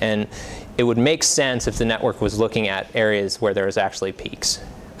cigarette. And it would make sense if the network was looking at areas where there was actually peaks.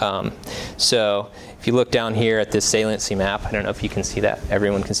 So if you look down here at this saliency map, I don't know if you can see that.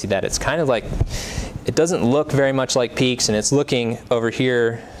 Everyone can see that. It's kind of it doesn't look very much like peaks, and it's looking over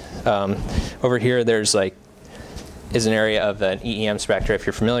here. Over here, there's is an area of an EEM spectra. If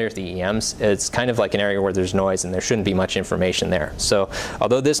you're familiar with EEMs, it's kind of like an area where there's noise and there shouldn't be much information there. So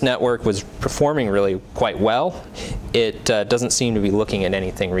although this network was performing really quite well, it doesn't seem to be looking at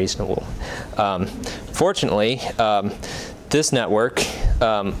anything reasonable. Fortunately, this network,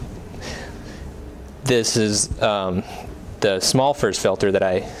 this is the small first filter that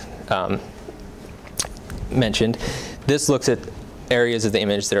I mentioned. This looks at areas of the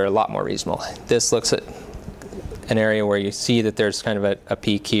image that are a lot more reasonable. This looks at an area where you see that there's kind of a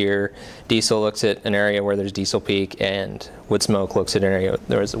peak here. Diesel looks at an area where there's diesel peak, and wood smoke looks at an area where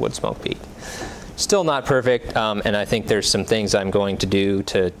there's a wood smoke peak. Still not perfect, and I think there's some things I'm going to do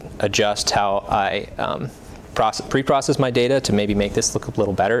to adjust how I pre-process my data to maybe make this look a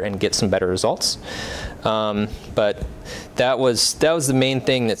little better and get some better results. But that was the main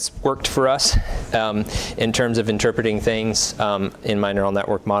thing that's worked for us in terms of interpreting things in my neural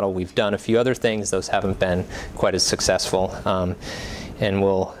network model. We've done a few other things; those haven't been quite as successful, and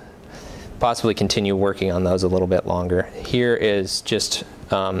we'll possibly continue working on those a little bit longer. Here is just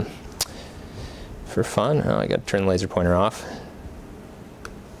for fun. Oh, I got to turn the laser pointer off.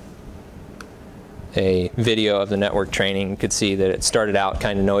 A video of the network training. You could see that it started out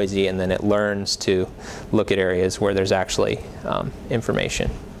kind of noisy, and then it learns to look at areas where there's actually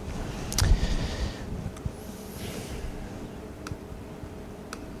information.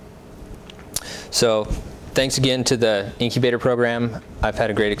 So thanks again to the Incubator program. I've had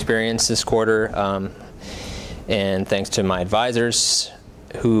a great experience this quarter, and thanks to my advisors,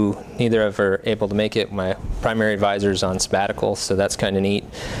 who neither of are able to make it. My primary advisor's on sabbatical, so that's kind of neat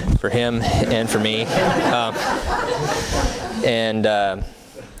for him and for me.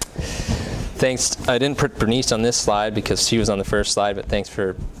 Thanks, I didn't put Bernice on this slide because she was on the first slide, but thanks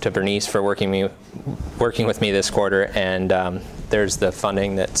to Bernice for working with me this quarter. And there's the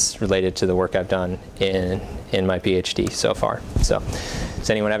funding that's related to the work I've done in my PhD so far. So, does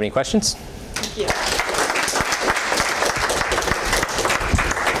anyone have any questions? Thank you.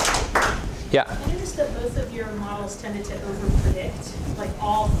 Yeah. I noticed that both of your models tended to overpredict, like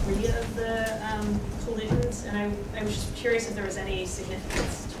all three of the collisions, and I was just curious if there was any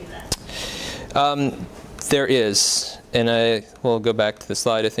significance to that. There is, and I will go back to the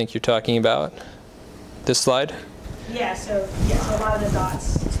slide I think you're talking about. This slide? Yeah, so a lot of the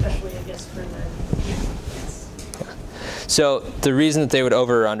dots, especially I guess for the yes. So the reason that they would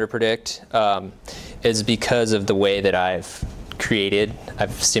over or under predict is because of the way that I've created.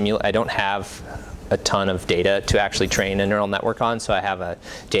 I don't have a ton of data to actually train a neural network on, so I have a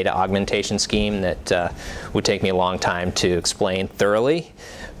data augmentation scheme that would take me a long time to explain thoroughly.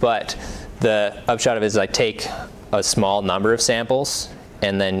 But the upshot of it is I take a small number of samples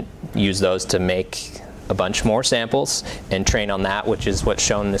and then use those to make a bunch more samples and train on that, which is what's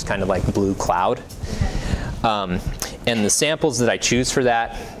shown in this kind of like blue cloud. And the samples that I choose for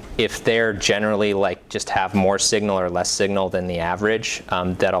that, if they're generally like just have more signal or less signal than the average,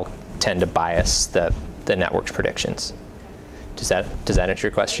 that'll tend to bias the network's predictions. Does that answer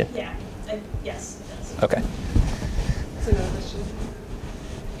your question? Yeah. Yes, it does. Okay. That's another question.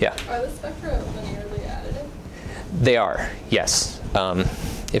 Yeah. Are the spectra linearly additive? They are, yes.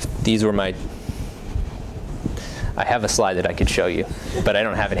 If these were my, I have a slide that I could show you, but I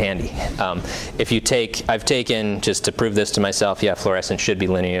don't have it handy. If you take, I've taken, just to prove this to myself, yeah, fluorescence should be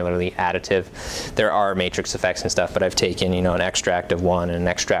linearly additive. There are matrix effects and stuff, but I've taken, an extract of one and an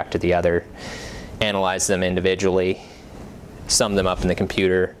extract of the other, analyzed them individually, summed them up in the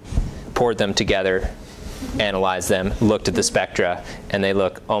computer, poured them together, analyzed them, looked at the spectra, and they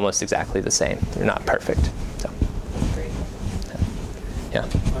look almost exactly the same. They're not perfect. So. Great. Yeah.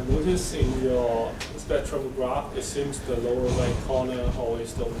 I noticed in your spectrum graph, it seems the lower right corner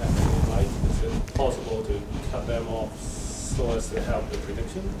always don't have any light. Is it possible to cut them off so as to help the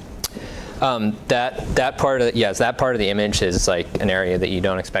prediction? That part of that part of the image is like an area that you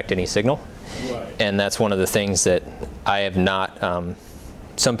don't expect any signal, Right. And that's one of the things that I have not.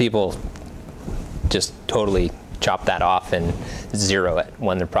 Some people just totally chop that off and zero it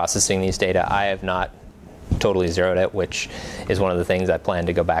when they're processing these data. I have not totally zeroed it, which is one of the things I plan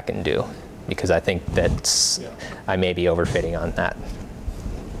to go back and do, because I think that I may be overfitting on that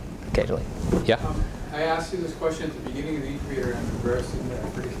occasionally. Yeah? I asked you this question at the beginning of the Incubator, and I'm embarrassed that I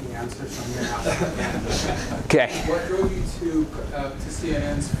predicted the answer, so I'm going to ask it again. Okay. What drove you to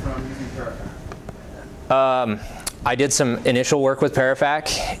CNNs from using Parafac? I did some initial work with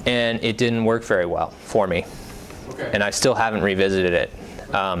Parafac, and it didn't work very well for me. Okay. And I still haven't revisited it.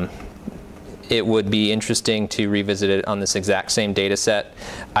 It would be interesting to revisit it on this exact same data set.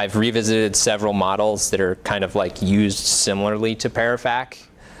 I've revisited several models that are kind of like used similarly to Parafac,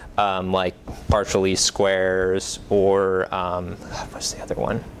 like partial least squares, or what's the other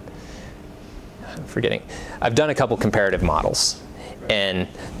one? I'm forgetting. I've done a couple comparative models. And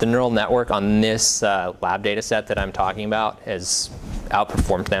the neural network on this lab data set that I'm talking about has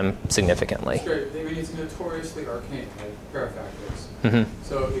outperformed them significantly. That's great. I mean, it's notoriously arcane, like Parafac is. Mm-hmm.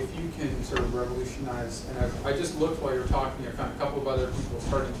 So if you can sort of revolutionize, and I just looked while you were talking, I found a couple of other people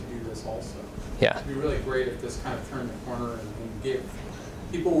starting to do this also. Yeah. It'd be really great if this kind of turned the corner and gave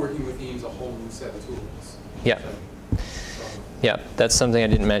people working with themes a whole new set of tools. Yeah. Yeah, that's something I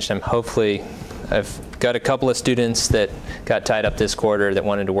didn't mention. I've got a couple of students that got tied up this quarter that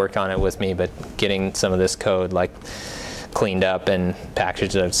wanted to work on it with me, but getting some of this code like cleaned up and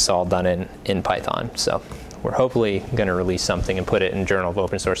packaged, it's all done in Python. So we're hopefully going to release something and put it in Journal of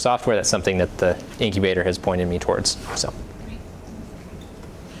Open Source Software. That's something that the incubator has pointed me towards. So.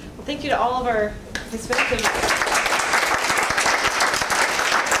 Well, thank you to all of our participants.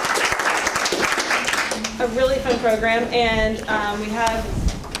 A really fun program, and we have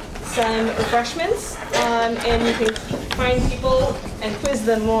some refreshments, and you can find people and quiz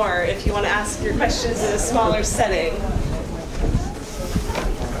them more if you want to ask your questions in a smaller setting.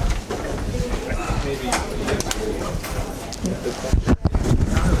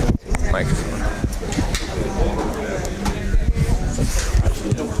 Microphone.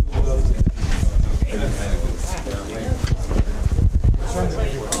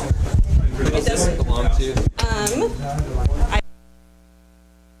 It doesn't belong to.